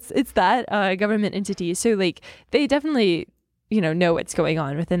 So it's that government entity. So like, they definitely know what's going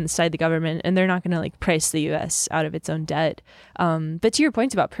on within inside the government, and they're not going to like price the U.S. out of its own debt. But to your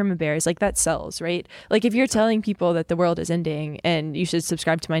point about perma bears, like, that sells, right? Like, if you're telling people that the world is ending and you should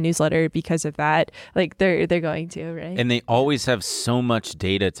subscribe to my newsletter because of that, like, they're going to, right? And they always have so much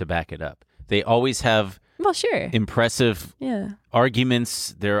data to back it up. They always have impressive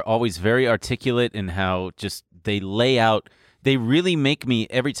arguments. They're always very articulate in how just they lay out. They really make me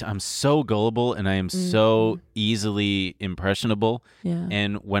every time. I'm so gullible and I am so easily impressionable. Yeah.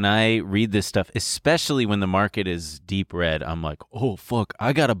 And when I read this stuff, especially when the market is deep red, I'm like, oh, fuck,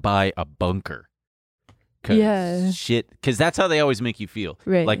 I got to buy a bunker. Because that's how they always make you feel.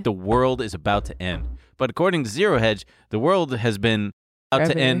 Right. Like the world is about to end. But according to Zero Hedge, the world has been out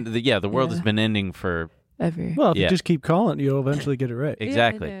to end. The world has been ending for ever. Well, if you just keep calling, you'll eventually get it right.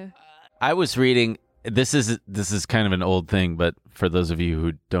 Exactly. Yeah, I was reading. This is kind of an old thing, but for those of you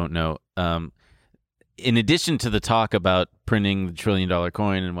who don't know, in addition to the talk about printing the $1 trillion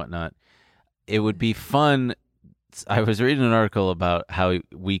coin and whatnot, it would be fun. I was reading an article about how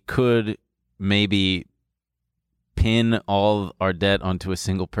we could maybe pin all our debt onto a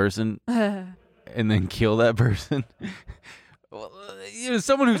single person and then kill that person.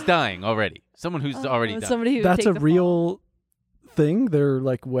 Someone who's dying already. Someone who's already died. Somebody who That's a real thing they're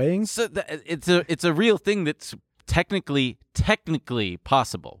like weighing. So it's a real thing that's technically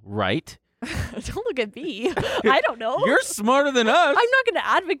possible, right? Don't look at me. I don't know. You're smarter than us. I'm not going to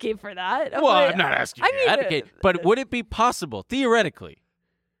advocate for that. I'm not asking you to advocate, but would it be possible theoretically?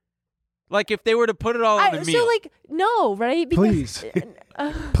 Like if they were to put it all on the meal. So like, no, right? Please,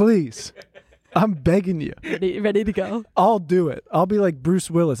 please, I'm begging you. Ready to go. I'll do it. I'll be like Bruce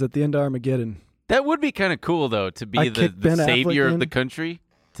Willis at the end of Armageddon. That would be kind of cool, though, to be the savior of the country,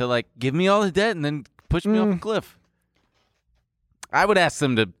 to like give me all the debt and then push me off a cliff. I would ask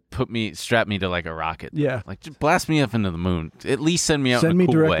them to strap me to like a rocket. Yeah, like just blast me up into the moon. At least send me out. Send in a me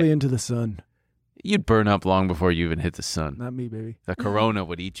cool directly way. into the sun. You'd burn up long before you even hit the sun. Not me, baby. The corona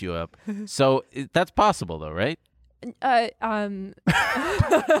would eat you up. So that's possible, though, right? Welcome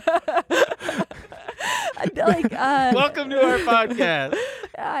to our podcast.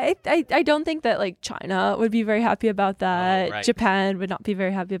 I don't think that like China would be very happy about that. Oh, right. Japan would not be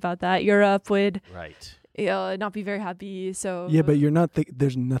very happy about that. Europe would not be very happy. So yeah, but you're not.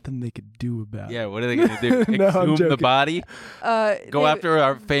 There's nothing they could do about it. Yeah, what are they going to do? No, I'm Exhume the joking. body? Go after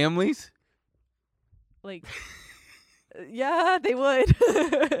our families? Like, yeah, they would.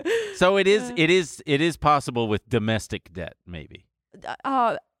 So it is possible with domestic debt, maybe.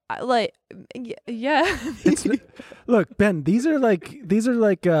 Like, yeah. Look, Ben, these are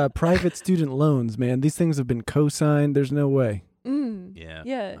like private student loans, man. These things have been co-signed. There's no way. Yeah.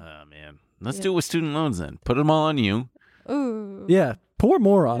 Yeah. Oh man, let's do it with student loans then. Put them all on you. Ooh. Yeah. Poor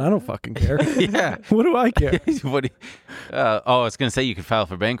moron. I don't fucking care. Yeah. What do I care? I was going to say you could file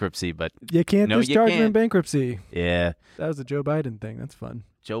for bankruptcy, but You can't No, you discharge him in can't. bankruptcy. yeah, That was a Joe Biden thing. That's fun.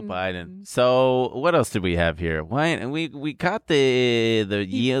 Joe Biden. So what else did we have here? Why we got the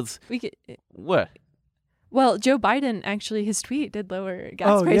yields? We could. What? Well, Joe Biden actually, his tweet did lower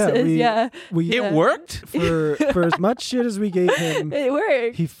gas Oh, prices. yeah, It worked? for as much shit as we gave him. It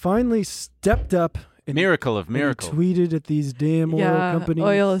worked. He finally stepped up. And Miracle of and miracles. tweeted at these damn oil companies.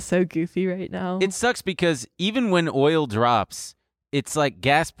 Oil is so goofy right now. It sucks because even when oil drops, it's like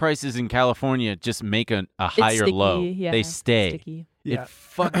gas prices in California just make a higher sticky, low. yeah, They stay. sticky. Yeah. It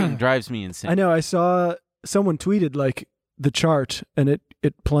fucking drives me insane. I know. I saw someone tweeted like the chart, and it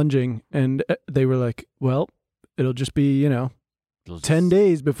it plunging, and they were like, well, it'll just be 10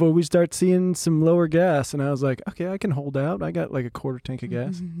 days before we start seeing some lower gas. And I was like, okay, I can hold out. I got like a quarter tank of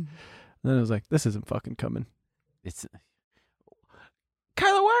gas. And then I was like, this isn't fucking coming.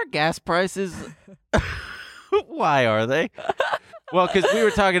 Kyla, why are gas prices? Why are they? Well, because we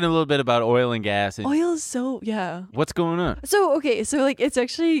were talking a little bit about oil and gas. And oil is so, yeah. What's going on? So, okay, so like it's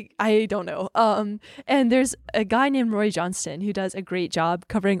actually, I don't know. And there's a guy named Roy Johnston who does a great job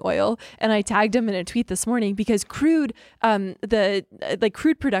covering oil. And I tagged him in a tweet this morning because crude,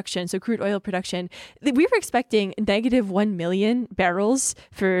 crude production, so crude oil production, we were expecting negative 1 million barrels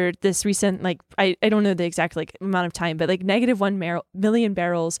for this recent, like, I don't know the exact like amount of time, but like negative 1 million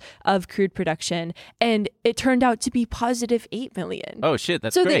barrels of crude production. And it turned out to be positive 8 million. Oh shit,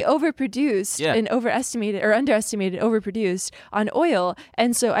 that's so great. They overproduced and overproduced on oil.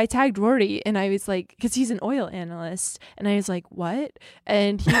 And so I tagged Rory and I was like, because he's an oil analyst, and I was like, what?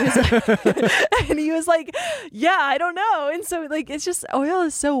 And he was like, yeah, I don't know. And so like it's just, oil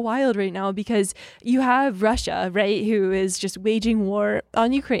is so wild right now because you have Russia, right, who is just waging war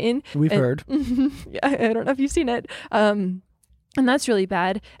on Ukraine. We've heard. I don't know if you've seen it. And that's really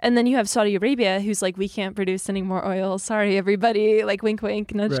bad. And then you have Saudi Arabia, who's like, we can't produce any more oil. Sorry, everybody. Like, wink,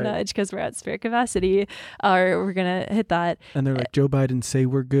 wink, nudge, nudge, because we're at spare capacity, or we're going to hit that. And they're like, Joe Biden, say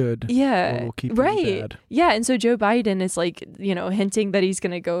we're good. Yeah. Or we'll keep it bad. Yeah. And so Joe Biden is like, hinting that he's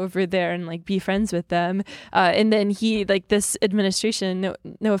going to go over there and like be friends with them. And then he, like, this administration,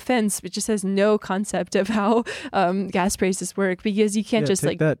 no offense, but just has no concept of how gas prices work, because you can't just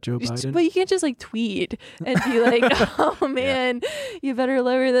take like that, Joe Biden. But you can't just like tweet and be like, oh man. You better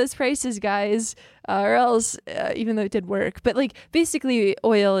lower those prices, guys, or else, even though it did work. But like basically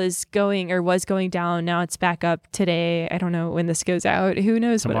oil is going, or was going down. Now it's back up today. I don't know when this goes out. Who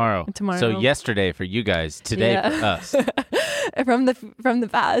knows? Tomorrow. So yesterday for you guys, today for us. from the past. Yeah. From the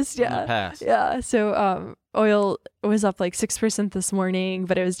past. Yeah. So oil was up like 6% this morning,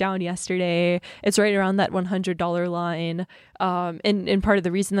 but it was down yesterday. It's right around that $100 line. And part of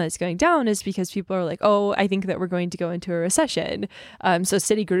the reason that it's going down is because people are like, oh, I think that we're going to go into a recession. So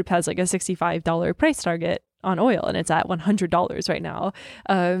Citigroup has like a $65 price target on oil, and it's at $100 right now.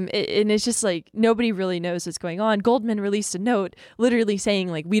 And it's just like nobody really knows what's going on. Goldman released a note literally saying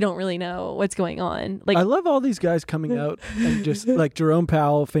like, we don't really know what's going on. Like, I love all these guys coming out and just like Jerome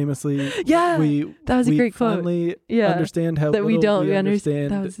Powell famously. Yeah, that was a great quote. Finally understand how that we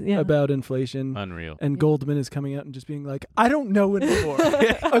understand about inflation. Unreal. And Goldman is coming out and just being like, I don't know anymore.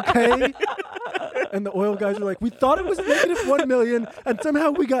 Okay. And the oil guys are like, we thought it was negative 1 million, and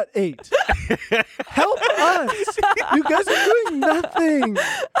somehow we got 8. Help us! You guys are doing nothing.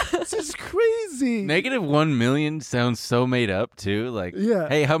 This is crazy. Negative 1 million sounds so made up too. Like,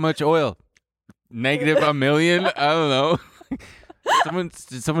 hey, how much oil? Negative 1 million? I don't know.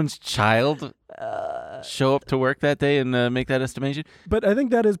 Someone's child show up to work that day and make that estimation. But I think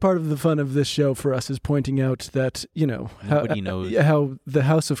that is part of the fun of this show for us, is pointing out that nobody knows how the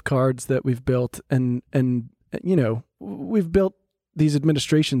house of cards that we've built, and we've built these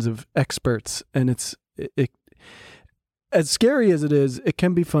administrations of experts, and it as scary as it is, it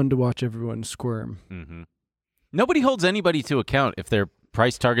can be fun to watch everyone squirm. Mm-hmm. Nobody holds anybody to account if their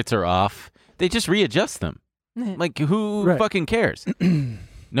price targets are off. They just readjust them. Like, who fucking cares?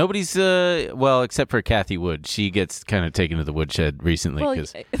 Nobody's, except for Kathy Wood. She gets kind of taken to the woodshed recently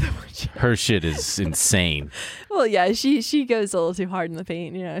because her shit is insane. Well, yeah, she goes a little too hard in the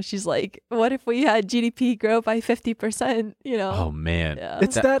paint. She's like, what if we had GDP grow by 50%? Oh, man. Yeah.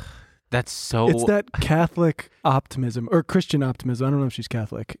 It's That's so... It's that Catholic optimism, or Christian optimism. I don't know if she's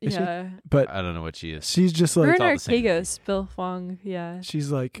Catholic. Is she? But I don't know what she is. She's just like... We're in Archegos, Bill Fong,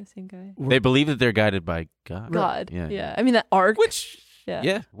 She's like... The same guy. They believe that they're guided by God. God, yeah. I mean, that arc... Which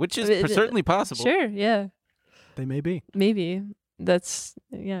is certainly possible. Sure, yeah. They may be. Maybe. That's...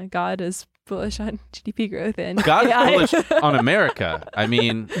 Yeah, God is bullish on GDP growth. And God is bullish on America. I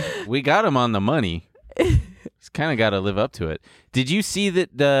mean, we got him on the money. He's kind of got to live up to it. Did you see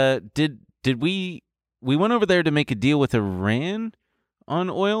that? Did we went over there to make a deal with Iran on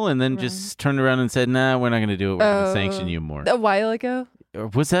oil, and then just turned around and said, "Nah, we're not going to do it. We're going to sanction you more." A while ago. Or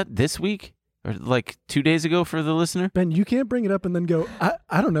was that this week, or like 2 days ago for the listener? Ben, you can't bring it up and then go,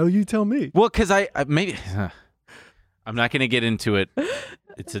 I don't know. You tell me. Well, because I maybe I'm not going to get into it.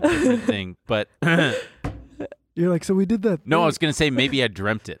 It's a different thing, but you're like, so we did that. No, I was going to say maybe I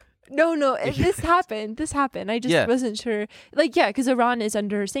dreamt it. No, this happened. I just wasn't sure. Like, yeah, because Iran is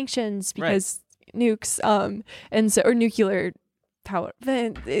under sanctions because nukes, or nuclear power.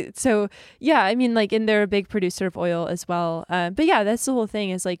 So, yeah, I mean, like, and they're a big producer of oil as well. But yeah, that's the whole thing,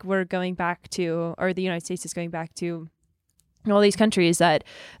 is like we're going back to, or the United States is going back to all these countries that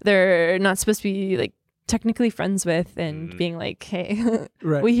they're not supposed to be like technically friends with, and being like, hey,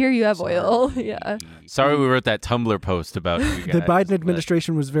 we hear you have oil. Yeah. Sorry we wrote that Tumblr post about you guys. The Biden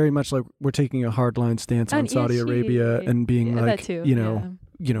administration was very much like, we're taking a hardline stance on Saudi Arabia and being like, you know,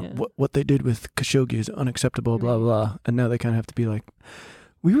 what they did with Khashoggi is unacceptable, blah, blah, blah. And now they kind of have to be like,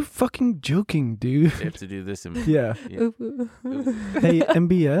 we were fucking joking, dude. They have to do this. Yeah. Hey,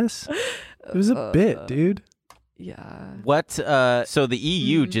 MBS? It was a bit, dude. Yeah. What? So the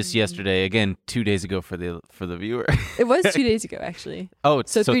EU just yesterday, again, 2 days ago for the viewer. It was 2 days ago, actually. Oh,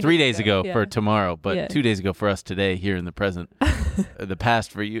 so 3 days ago for tomorrow, but Yeah. 2 days ago for us today here in the present. The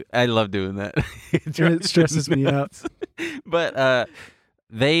past for you. I love doing that. It stresses me out. But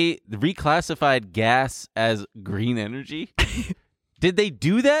they reclassified gas as green energy. Did they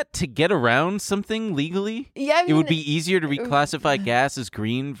do that to get around something legally? Yeah, I mean, it would be easier to reclassify gas as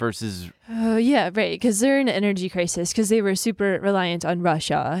green versus... yeah, right, because they're in an energy crisis because they were super reliant on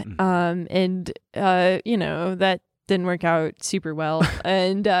Russia. And, you know, that didn't work out super well.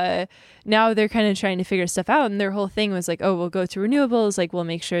 And now they're kind of trying to figure stuff out. And their whole thing was like, oh, we'll go to renewables. Like, we'll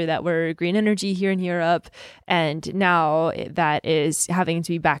make sure that we're green energy here in Europe. And now that is having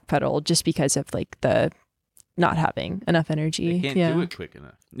to be backpedaled just because of like the... not having enough energy. They can't do it quick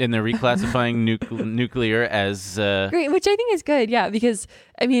enough. And they're reclassifying nuclear as... Great, which I think is good, yeah, because,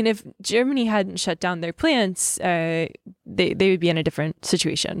 I mean, if Germany hadn't shut down their plants, they would be in a different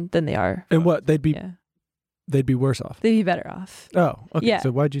situation than they are. And what? They'd be worse off. They'd be better off. Oh, okay. Yeah.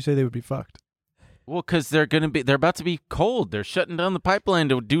 So why'd you say they would be fucked? Well, because they're about to be cold. They're shutting down the pipeline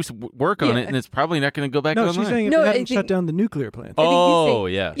to do some work on it, and it's probably not going to go back online. No, she's saying if they hadn't shut down the nuclear plant. Oh,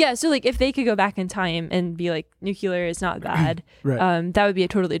 yeah. Yeah, so like if they could go back in time and be like, nuclear is not bad, right. That would be a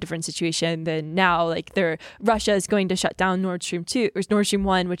totally different situation than now. Like Russia is going to shut down Nord Stream 2 or Nord Stream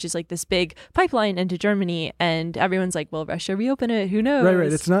 1, which is like this big pipeline into Germany, and everyone's like, well, Russia reopen it, who knows?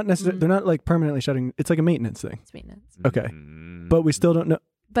 Right. It's not necessarily, they're not like permanently shutting, it's like a maintenance thing. It's maintenance. Okay. But we still don't know.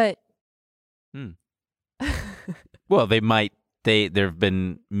 But... Well, they might. There have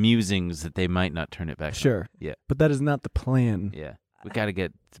been musings that they might not turn it back. Sure. On. Yeah. But that is not the plan. Yeah. We got to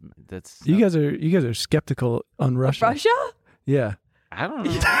get. That's. You guys are skeptical on Russia. Russia? Yeah. I don't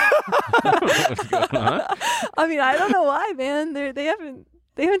know. I don't know what's going on. I mean, I don't know why, man. They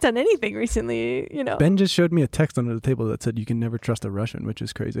haven't done anything recently. You know. Ben just showed me a text under the table that said you can never trust a Russian, which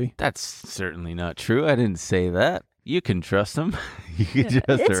is crazy. That's certainly not true. I didn't say that. You can trust them. You can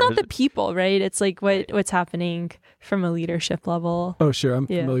trust it's not the people, right? It's like what's happening from a leadership level. Oh, sure. I'm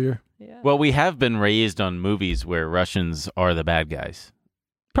familiar. Yeah. Well, we have been raised on movies where Russians are the bad guys.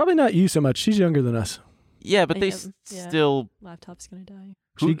 Probably not you so much. She's younger than us. Yeah, but they still... Laptop's going to die.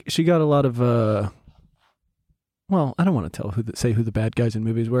 She got a lot of... Well, I don't want to say who the bad guys in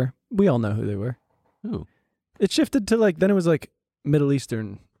movies were. We all know who they were. Who? It shifted to like... Then it was like Middle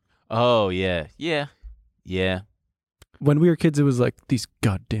Eastern. Oh, yeah. Yeah. Yeah. When we were kids, it was like these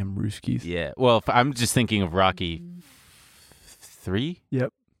goddamn Ruskies. Yeah. Well, I'm just thinking of Rocky 3.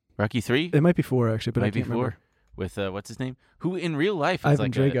 Yep. Rocky 3. It might be 4 actually, but I can't remember. With what's his name? Who in real life is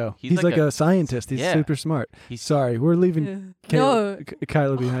Ivan Drago. He's like a scientist. He's super smart. Sorry, we're leaving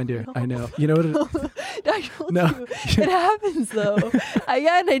Kyla behind here. I know. You know what it is? No. It happens though.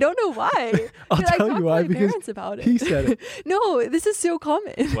 Again, I don't know why. I'll tell you why, because about it. He said it. No, this is so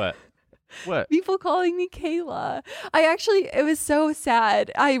common. What? People calling me Kyla. It was so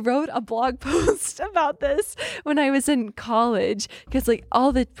sad. I wrote a blog post about this when I was in college because like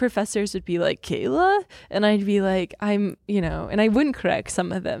all the professors would be like, Kyla? And I'd be like, and I wouldn't correct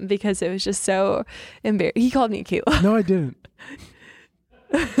some of them because it was just so embarrassing. He called me Kyla. No, I didn't.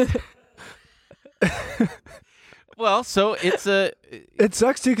 Well, so It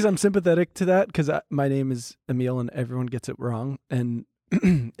sucks too because I'm sympathetic to that because my name is Emil and everyone gets it wrong. And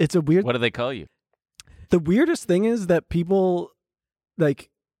it's a weird... What do they call you? The weirdest thing is that people, like,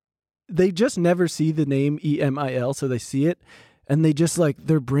 they just never see the name Emil, so they see it, and they just, like,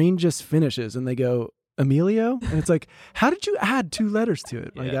 their brain just finishes, and they go, Emilio? And it's like, how did you add 2 letters to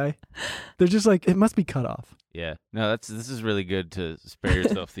it, my guy? They're just like, it must be cut off. Yeah. No, this is really good to spare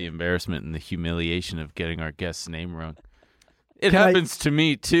yourself the embarrassment and the humiliation of getting our guest's name wrong. It happens to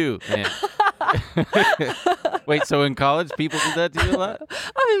me, too, man. Wait, so in college, people did that to you a lot?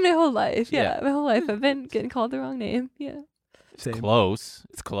 I mean, my whole life. Yeah. My whole life I've been getting called the wrong name. Yeah. Same.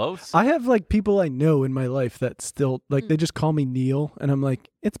 It's close. I have like people I know in my life that still like they just call me Neil, and I'm like,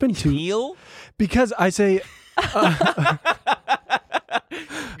 it's been 2 Neil? Because I say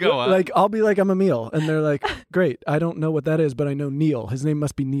Go on. Like I'll be like, I'm Emil, and they're like, great, I don't know what that is, but I know Neil. His name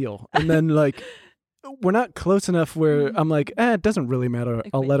must be Neil. And then like we're not close enough where I'm like, it doesn't really matter.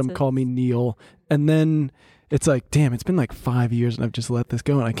 I'll let him call me Neil. And then it's like, damn, it's been like 5 years and I've just let this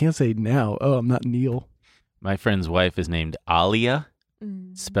go. And I can't say now, oh, I'm not Neil. My friend's wife is named Alia,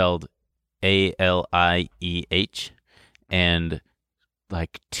 spelled Alieh. And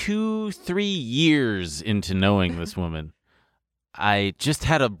like 2-3 years into knowing this woman, I just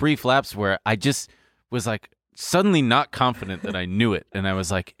had a brief lapse where I just was like suddenly not confident that I knew it. And I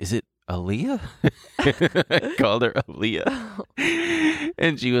was like, is it Aaliyah? I called her Aaliyah.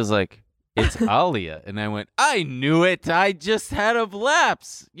 And she was like, it's Alia. And I went, I knew it. I just had a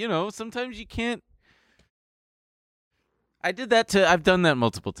lapse. You know, sometimes you can't. I did that I've done that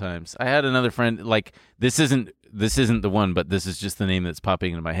multiple times. I had another friend, like, this isn't the one, but this is just the name that's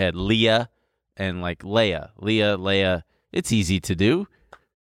popping into my head. Leah and like Leah. It's easy to do.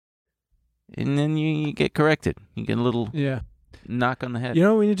 And then you get corrected. You get a little knock on the head. You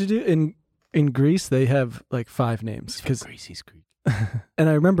know what we need to do? In Greece, they have like 5 names. Because Gracie's Greek. And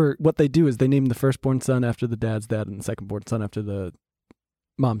I remember what they do is they name the firstborn son after the dad's dad and the secondborn son after the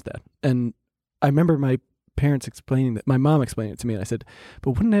mom's dad. And I remember my mom explaining it to me, and I said,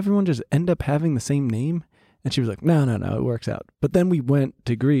 but wouldn't everyone just end up having the same name? And she was like, no, it works out. But then we went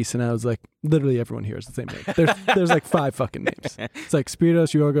to Greece, and I was like, literally everyone here is the same name. There's like 5 fucking names. It's like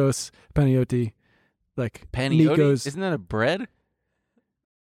Spiritos, Yorgos, Panayoti, like Nikos. Isn't that a bread?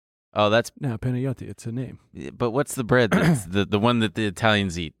 Oh, that's... No, Panayoti, it's a name. But what's the bread? That's the one that the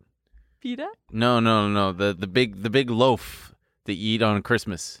Italians eat. Pita? No. The big loaf that you eat on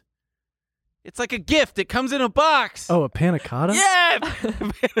Christmas. It's like a gift. It comes in a box. Oh, a panna cotta? Yeah,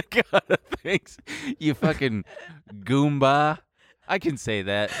 panna cotta. Thanks. You fucking Goomba. I can say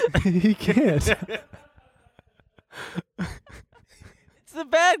that. He can't. It's the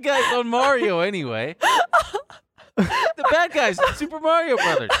bad guys on Mario anyway. The bad guys in Super Mario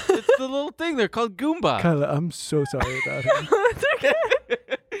Brothers. It's the little thing. They're called Goomba. Kyla, I'm so sorry about him.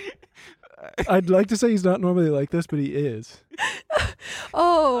 I'd like to say he's not normally like this, but he is.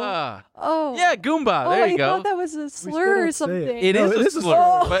 Oh. Yeah, Goomba. There you go. I thought that was a slur or something. It is a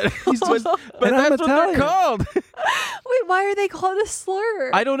slur, but that's what they're called. Wait, why are they called a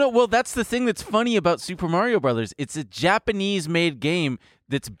slur? I don't know. Well, that's the thing that's funny about Super Mario Brothers. It's a Japanese-made game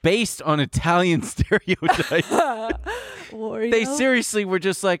that's based on Italian stereotypes. They seriously were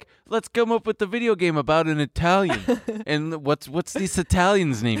just like, let's come up with the video game about an Italian. And what's this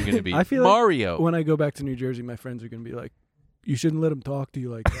Italian's name going to be? I feel Mario. Like when I go back to New Jersey, my friends are going to be like, you shouldn't let him talk to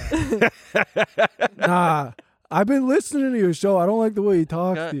you like that. Nah, I've been listening to your show. I don't like the way he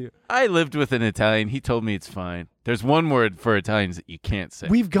talks to you. I lived with an Italian. He told me it's fine. There's one word for Italians that you can't say.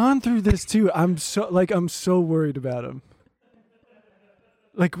 We've gone through this too. I'm so worried about him.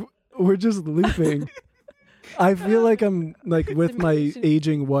 Like, we're just looping. I feel like I'm like with my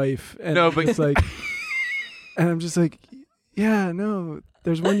aging wife, and it's like, and I'm just like, yeah, no,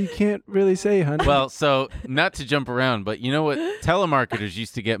 there's one you can't really say, honey. Well, so not to jump around, but you know what? Telemarketers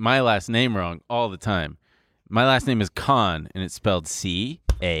used to get my last name wrong all the time. My last name is Khan, and it's spelled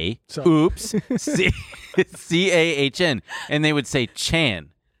C-A. Oops, C-A-H-N, and they would say Chan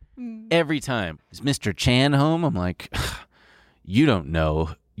every time. Is Mr. Chan home? I'm like, you don't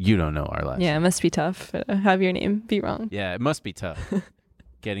know our last name. Yeah, it must be tough to have your name be wrong. Yeah, it must be tough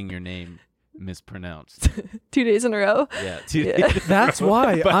getting your name mispronounced. 2 days in a row? Yeah, 2 days. That's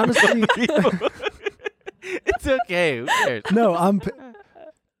why, honestly. It's okay. Who cares? No,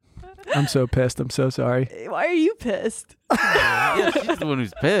 I'm so pissed. I'm so sorry. Why are you pissed? Yeah, she's the one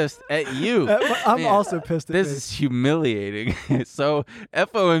who's pissed at you. I'm also pissed at this. This is humiliating. So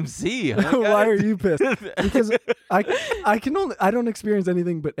FOMC. Huh, why are you pissed? Because I don't experience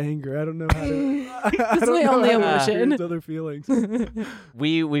anything but anger. I don't know how to. That's my only emotion. Other feelings.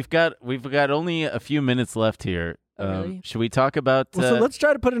 We've got only a few minutes left here. Really? Should we talk about? So let's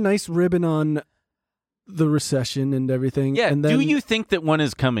try to put a nice ribbon on the recession and everything. Yeah. And then, do you think that one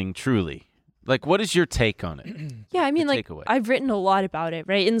is coming? Truly? Like, what is your take on it? Yeah, I mean, like, I've written a lot about it,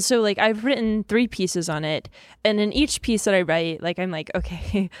 right? And so, like, I've written 3 pieces on it. And in each piece that I write, like, I'm like,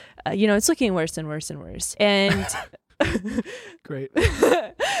 okay, it's looking worse and worse and worse. And great.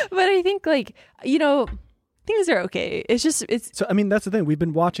 But I think, like, things are okay. It's just, So, I mean, that's the thing. We've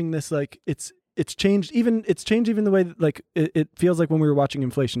been watching this, like, it's changed even the way that, like, it feels like when we were watching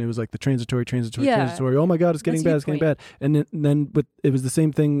inflation, it was like the transitory. Oh my God, it's getting bad. It's getting bad. And then it was the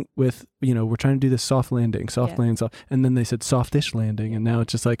same thing with, we're trying to do this soft landing, and then they said softish landing. And now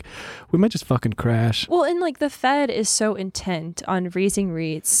it's just like, we might just fucking crash. Well, and like the Fed is so intent on raising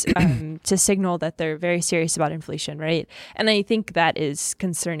rates to signal that they're very serious about inflation, right? And I think that is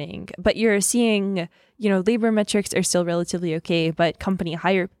concerning. But you're seeing, labor metrics are still relatively okay, but company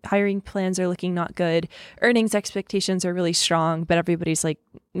hiring plans are looking not good. Earnings expectations are really strong, but everybody's like,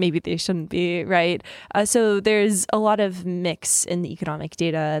 maybe they shouldn't be, right? So there's a lot of mix in the economic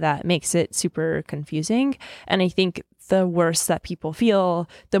data that makes it super confusing. And I think the worse that people feel,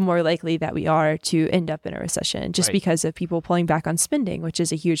 the more likely that we are to end up in a recession, just because of people pulling back on spending, which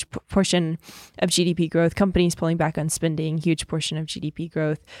is a huge portion of GDP growth. Companies pulling back on spending, huge portion of GDP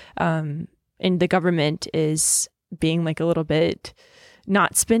growth. And the government is being like a little bit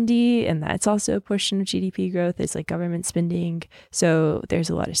not spendy, and that's also a portion of GDP growth is like government spending. So there's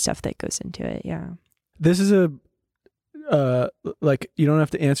a lot of stuff that goes into it. Yeah. This is like, you don't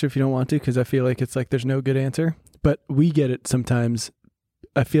have to answer if you don't want to, because I feel like it's like there's no good answer. But we get it sometimes.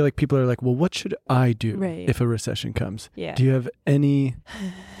 I feel like people are like, well, what should I do if a recession comes? Yeah. Do you have any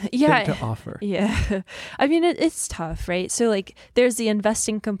thing to offer? Yeah. I mean, it's tough, right? So like there's the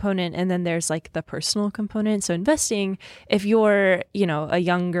investing component and then there's like the personal component. So investing, if you're, a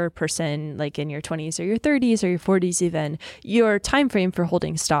younger person, like in your 20s or your 30s or your 40s even, your time frame for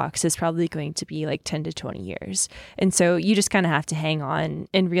holding stocks is probably going to be like 10 to 20 years. And so you just kind of have to hang on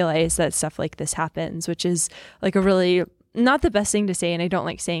and realize that stuff like this happens, which is like a really not the best thing to say, and I don't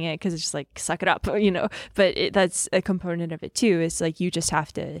like saying it because it's just like suck it up, but that's a component of it too. Is like you just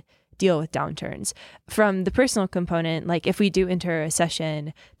have to deal with downturns. From the personal component, like if we do enter a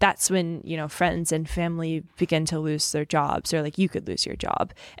recession, that's when friends and family begin to lose their jobs, or like you could lose your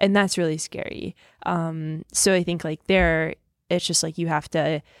job, and that's really scary. So I think like it's just like you have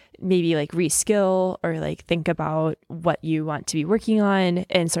to maybe like reskill or like think about what you want to be working on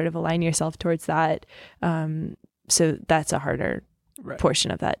and sort of align yourself towards that. So that's a harder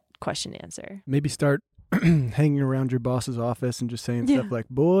portion of that question to answer. Maybe start hanging around your boss's office and just saying stuff like,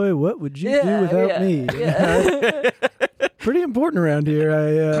 boy, what would you do without me? Yeah. Pretty important around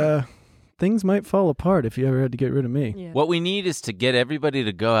here. Things might fall apart if you ever had to get rid of me. Yeah. What we need is to get everybody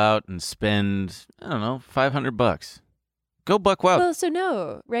to go out and spend, I don't know, $500. Go buck wild. Well, so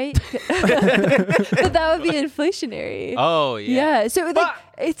no, right? But that would be inflationary. Oh, yeah. Yeah. So like,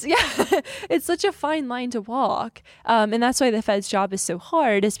 it's such a fine line to walk. And that's why the Fed's job is so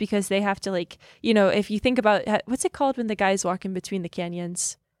hard, is because they have to like, if you think about, what's it called when the guys walk in between the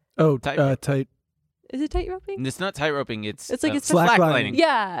canyons? Oh, tight. Is it tight roping? It's not tight roping. It's like it's slacklining.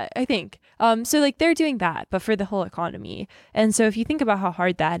 Yeah, I think. So like they're doing that, but for the whole economy. And so if you think about how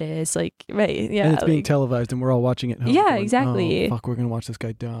hard that is, like, right, yeah. And it's being televised and we're all watching it at home. Yeah, going, exactly. Oh, fuck, we're going to watch this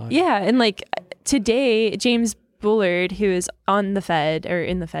guy die. Yeah, and like today, James Bullard, who is on the Fed or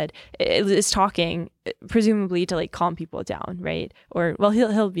in the Fed, is talking presumably to like calm people down, right? Or well,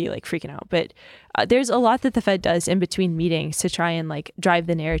 he'll be like freaking out. But there's a lot that the Fed does in between meetings to try and like drive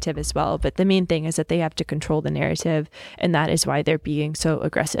the narrative as well. But the main thing is that they have to control the narrative, and that is why they're being so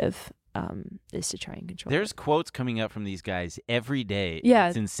aggressive. Is to try and control. There's quotes coming out from these guys every day. Yeah,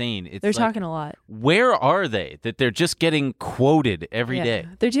 it's insane. They're talking a lot. Where are they that they're just getting quoted every day?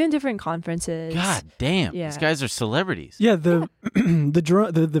 They're doing different conferences. God damn, these guys are celebrities. Yeah, the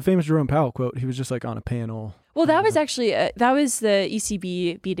famous Jerome Powell quote. He was just like on a panel. Well, that was actually that was the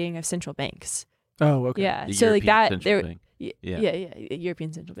ECB meeting of central banks. Oh, okay. Yeah, The so European like that. Central Bank.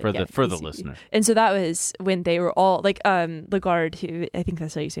 European Central Bank. For the listener. And so that was when they were all like Lagarde, who I think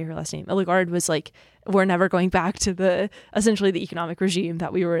that's how you say her last name. Lagarde was like, we're never going back to essentially the economic regime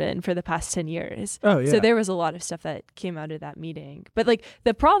that we were in for the past 10 years. Oh yeah. So there was a lot of stuff that came out of that meeting. But like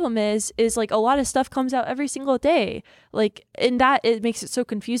the problem is like a lot of stuff comes out every single day. Like in that it makes it so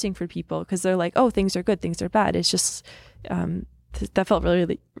confusing for people because they're like, oh, things are good, things are bad. It's just that felt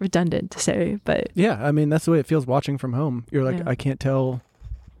really redundant to say, but yeah, I mean that's the way it feels watching from home. You're like, I can't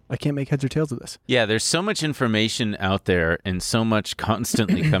make heads or tails of this. Yeah, there's so much information out there and so much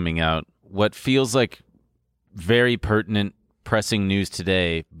constantly coming out. What feels like very pertinent, pressing news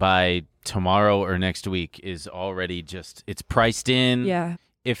today by tomorrow or next week is already it's priced in. Yeah.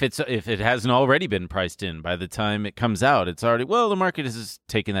 If it hasn't already been priced in by the time it comes out, it's already the market has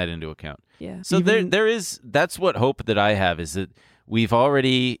taken that into account. Yeah. So that's what hope that I have is that we've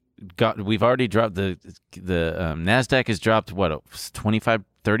already dropped the NASDAQ has dropped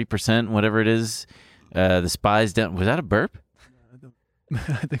 25-30%, whatever it is. The SPY's down. Was that a burp? I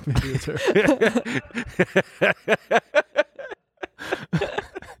think maybe it's her.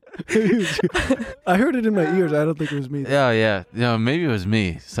 I heard it in my ears. I don't think it was me. Oh yeah, no, maybe it was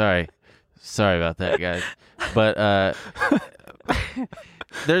me. Sorry about that, guys. But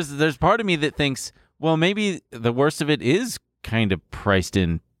there's part of me that thinks, well, maybe the worst of it is kind of priced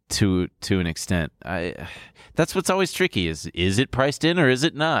in to an extent. That's what's always tricky is it priced in or is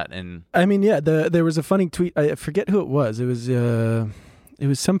it not? And I mean, yeah, there was a funny tweet. I forget who it was. It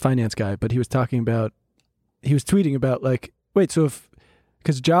was some finance guy, but he was talking about he was tweeting about like, wait, so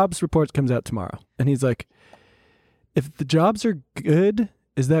because jobs reports comes out tomorrow, and he's like, if the jobs are good,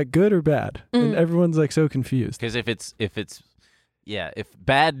 is that good or bad? And everyone's like so confused. Because if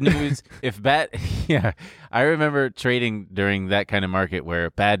bad news, I remember trading during that kind of market where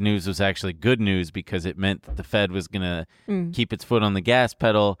bad news was actually good news because it meant that the Fed was going to keep its foot on the gas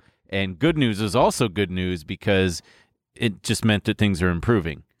pedal, and good news was also good news because it just meant that things are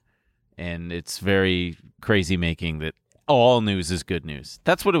improving. And it's very crazy making that all news is good news.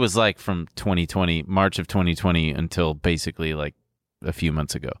 That's what it was like from March of 2020 until basically like a few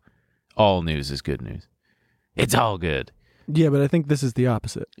months ago. All news is good news. It's all good. Yeah, but I think this is the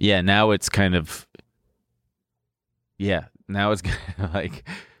opposite. Yeah, now it's kind of like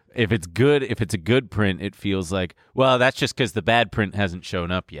if it's a good print, it feels like, well, that's just because the bad print hasn't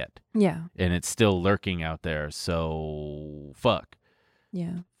shown up yet. Yeah. And it's still lurking out there, so fuck.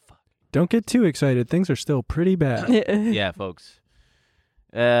 Yeah. Don't get too excited. Things are still pretty bad. Yeah, folks.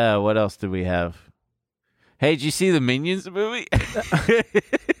 What else do we have? Hey, did you see the Minions movie?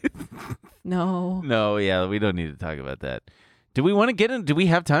 No. No, yeah, we don't need to talk about that. Do we want to get in? Do we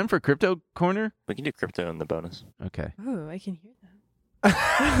have time for Crypto Corner? We can do crypto in the bonus. Okay. Oh, I can hear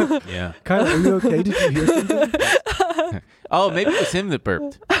that. Yeah. Kyla, are you okay? Did you hear something? Oh, maybe it was him that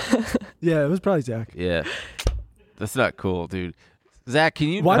burped. Yeah, it was probably Zach. Yeah. That's not cool, dude. Zach, can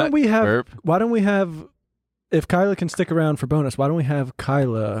you Why don't we have burp? if Kyla can stick around for bonus, why don't we have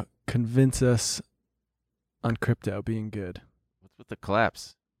Kyla convince us on crypto being good? What's with the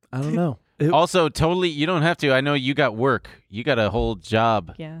collapse? I don't know. Also, totally, you don't have to. I know you got work. You got a whole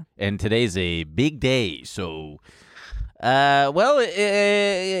job. Yeah. And today's a big day. So,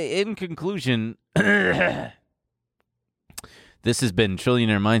 in conclusion, this has been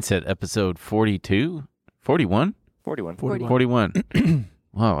Trillionaire Mindset episode 42? 41? 41. 41.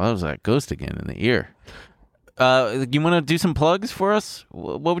 Wow, that was that ghost again in the ear. You want to do some plugs for us?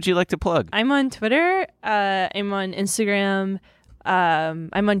 What would you like to plug? I'm on Twitter. I'm on Instagram.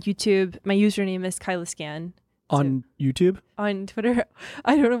 I'm on YouTube. My username is Kyla Scan. On YouTube? On Twitter.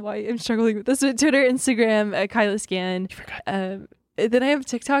 I don't know why I'm struggling with this. But Twitter, Instagram, Kyla Scan. You forgot. Then I have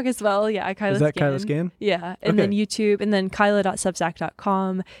TikTok as well. Yeah, Kyla Is that Scan. Kyla Scan? Yeah. And then YouTube. And then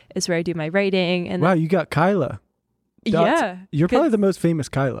Kyla.substack.com is where I do my writing. And wow, you got Kyla. Yeah. You're probably the most famous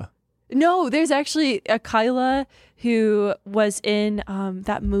Kyla. No, there's actually a Kyla who was in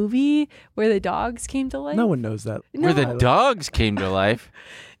that movie where the dogs came to life. No one knows that. No. Where the dogs came to life?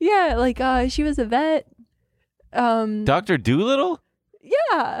 Yeah, like she was a vet. Dr. Doolittle?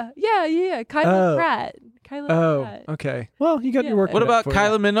 Yeah. Kyla Pratt. Pratt. Okay. Well, you got your work. What about for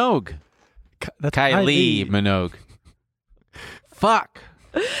Kyla you. Minogue? That's Kylie Minogue. Fuck.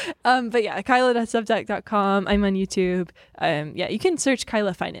 But yeah, Kyla.substack.com. I'm on YouTube. Yeah, you can search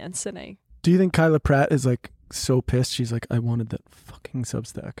Kyla Finance and Do you think Kyla Pratt is like so pissed? She's like, I wanted that fucking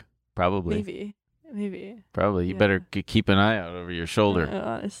Substack. Probably. Maybe. Probably. You better keep an eye out over your shoulder.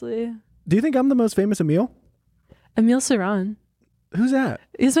 Honestly. Do you think I'm the most famous Emil? Emil Saran. Who's that?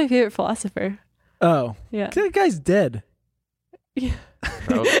 He's my favorite philosopher. Oh. Yeah. That guy's dead. Yeah.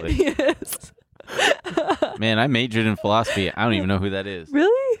 Probably. Yes. Man, I majored in philosophy. I don't even know who that is.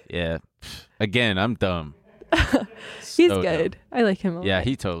 Really? Yeah. Again, I'm dumb. He's So good. dumb. I like him a lot. Yeah,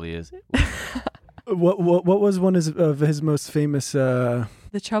 he totally is. What was one of his most famous The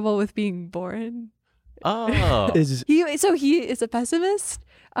trouble with being born. Oh. is He is a pessimist,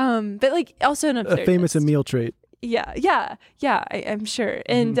 but like also an absurdist. a famous Emil trait? Yeah. I'm sure.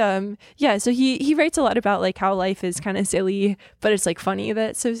 And yeah, so he writes a lot about like how life is kind of silly, but it's like funny that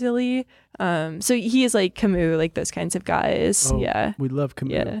it's so silly. So he is like Camus, like those kinds of guys. Oh, Yeah. We love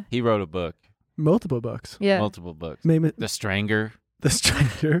Camus. Yeah. He wrote a book. Multiple books. Yeah. Multiple books. Name it The Stranger. The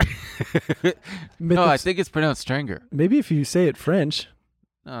Stranger. No, I think it's pronounced Stranger. Maybe if you say it French.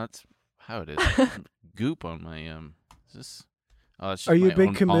 No, that's how it is. Goop on my Is this? Oh, it's just Are you my a big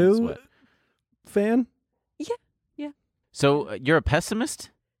own palm Camus sweat. fan? So you're a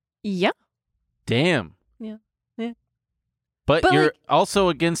pessimist? Yeah. Damn. Yeah. But But, you're like- also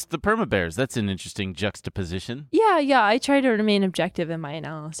against the perma-bears. That's an interesting juxtaposition. Yeah. I try to remain objective in my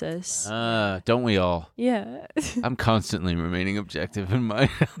analysis. Don't we all? Yeah. I'm constantly remaining objective in my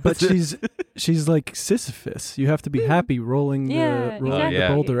But she's like Sisyphus. You have to be happy rolling Yeah, the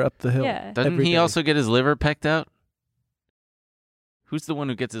exactly. boulder up the hill. Yeah. Doesn't every he day. also get his liver pecked out? Who's the one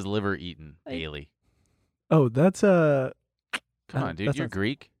who gets his liver eaten daily? Oh, that's Come on, dude, that you're sounds-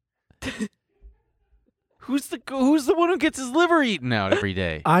 Greek. Who's the one who gets his liver eaten out every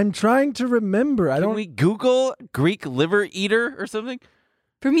day? I'm trying to remember. Can we Google Greek liver eater or something?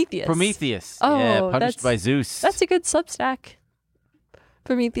 Prometheus. Oh, yeah, Oh, punished that's- by Zeus. That's a good Substack.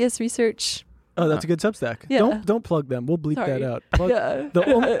 Prometheus research. Oh, that's a good Substack. Yeah. Don't plug them. We'll bleep that out. Yeah.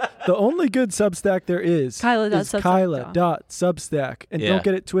 The only good Substack there is Kyla.Substack. And don't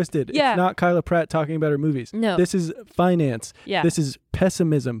get it twisted. Yeah. It's not Kyla Pratt talking about her movies. No. This is finance. Yeah. This is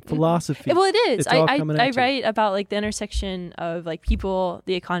pessimism, philosophy. Well, it is. It's all coming at I you. write about like the intersection of like people,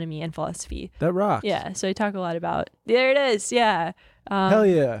 the economy, and philosophy. That rocks. Yeah. So I talk a lot about. There it is. Yeah. Hell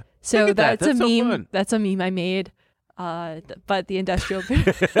yeah. So that's a so meme. fun. That's a meme I made. But the industrial.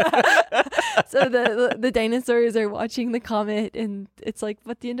 So the dinosaurs are watching the comet, and it's like,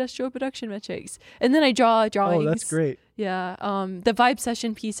 but the industrial production metrics. And then I draw drawings. Oh, that's great. Yeah. The vibe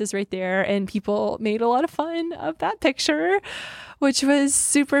session piece is right there, and people made a lot of fun of that picture, which was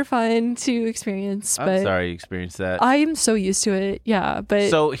super fun to experience. I'm sorry you experienced that. I am so used to it. Yeah. But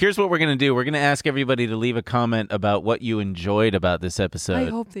so here's what we're going to do. We're going to ask everybody to leave a comment about what you enjoyed about this episode. I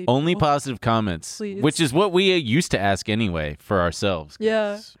hope they do. Only positive comments, Please. which is what we used to ask anyway for ourselves.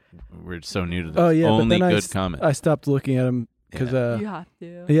 Yeah. We're so new to this. Oh, yeah. Only but then good comments. I stopped looking at them because you have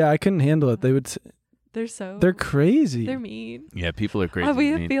to. yeah, I couldn't handle it. They would. They're crazy. They're mean. Yeah, people are crazy.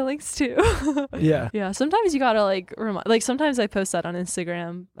 We have mean. feelings too. Yeah. Yeah. Sometimes you gotta like remind. Like sometimes I post that on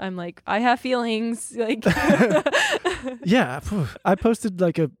Instagram. I'm like, I have feelings. Like. Yeah. I posted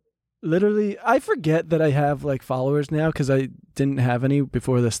like literally. I forget that I have like followers now because I didn't have any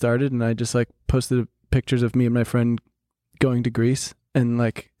before this started, and I just like posted pictures of me and my friend going to Greece, and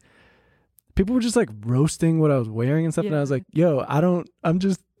like people were just like roasting what I was wearing and stuff, and I was like, yo, I'm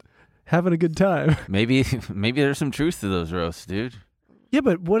just having a good time. Maybe there's some truth to those roasts, dude. Yeah,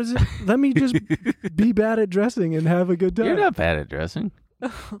 but what is it? Let me just be bad at dressing and have a good time. You're not bad at dressing.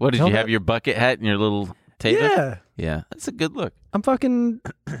 What, did you have your bucket hat and your little tape? Yeah. Yeah, that's a good look. I'm fucking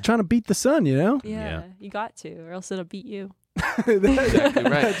trying to beat the sun, you know? Yeah. You got to, or else it'll beat you. Exactly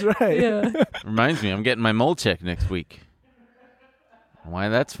right. That's right. Yeah. Reminds me, I'm getting my mole check next week. Why,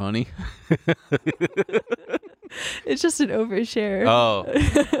 that's funny. It's just an overshare. Oh.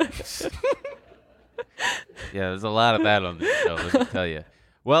 Yeah, there's a lot of that on this show, let me tell you.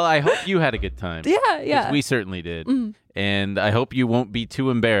 Well, I hope you had a good time. Yeah. We certainly did. And I hope you won't be too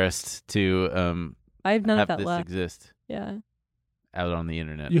embarrassed to I have none have of that this left. exist Yeah. out on the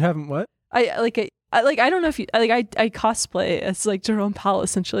internet. You haven't what? I don't know if you I cosplay as like Jerome Powell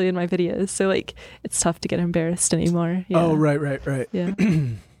essentially in my videos, so like it's tough to get embarrassed anymore. Yeah. Oh, right. Yeah.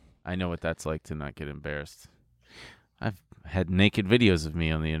 I know what that's like to not get embarrassed. I've had naked videos of me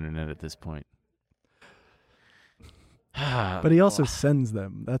on the internet at this point. But he also sends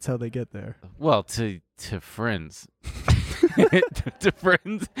them. That's how they get there. Well, to friends. to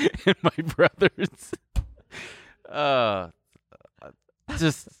friends and my brothers. But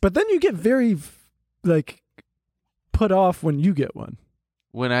then you get very like put off when you get one.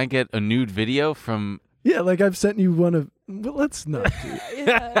 When I get a nude video from... Yeah, like I've sent you one of... Well, let's not do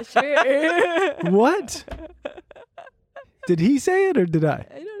Yeah, sure. What? Did he say it or did I?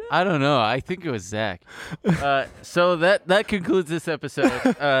 I don't know. I think it was Zach. So that concludes this episode.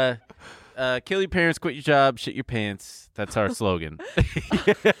 Kill your parents, quit your job, shit your pants. That's our slogan.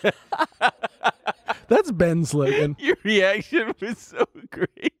 That's Ben's slogan. Your reaction was so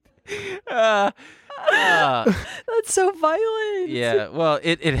great. That's so violent. Yeah, well,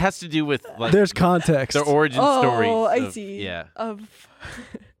 it has to do with like There's context. the origin story. Oh, I see. Yeah, Of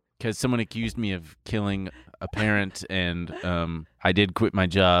because someone accused me of killing a parent, and I did quit my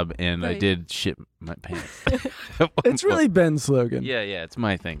job, and I Right. did shit my pants. It's really Ben's slogan. Yeah, it's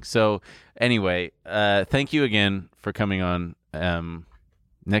my thing. So anyway, thank you again for coming on.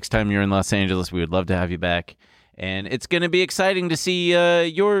 Next time you're in Los Angeles, we would love to have you back. And it's going to be exciting to see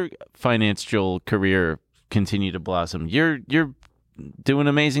your financial career continue to blossom. You're doing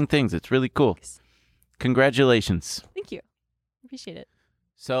amazing things. It's really cool. Congratulations. Thank you. Appreciate it.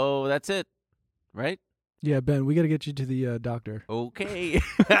 So that's it, right? Yeah, Ben, we got to get you to the doctor. Okay.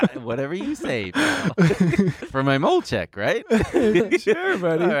 Whatever you say, pal. For my mole check, right? Sure,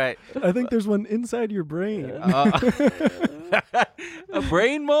 buddy. All right. I think there's one inside your brain. A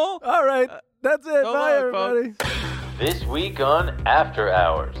brain mole? All right. That's it. So Bye, long, everybody. This week on After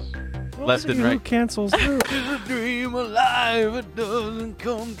Hours. Left and Who right. cancels who? A dream alive, it doesn't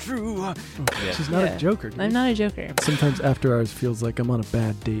come true. Yeah. She's not Yeah. a joker, dude. I'm not a joker. Sometimes After Hours feels like I'm on a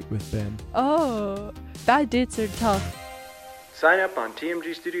bad date with Ben. Oh, bad dates are tough. Sign up on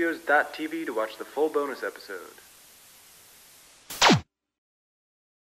tmgstudios.tv to watch the full bonus episode.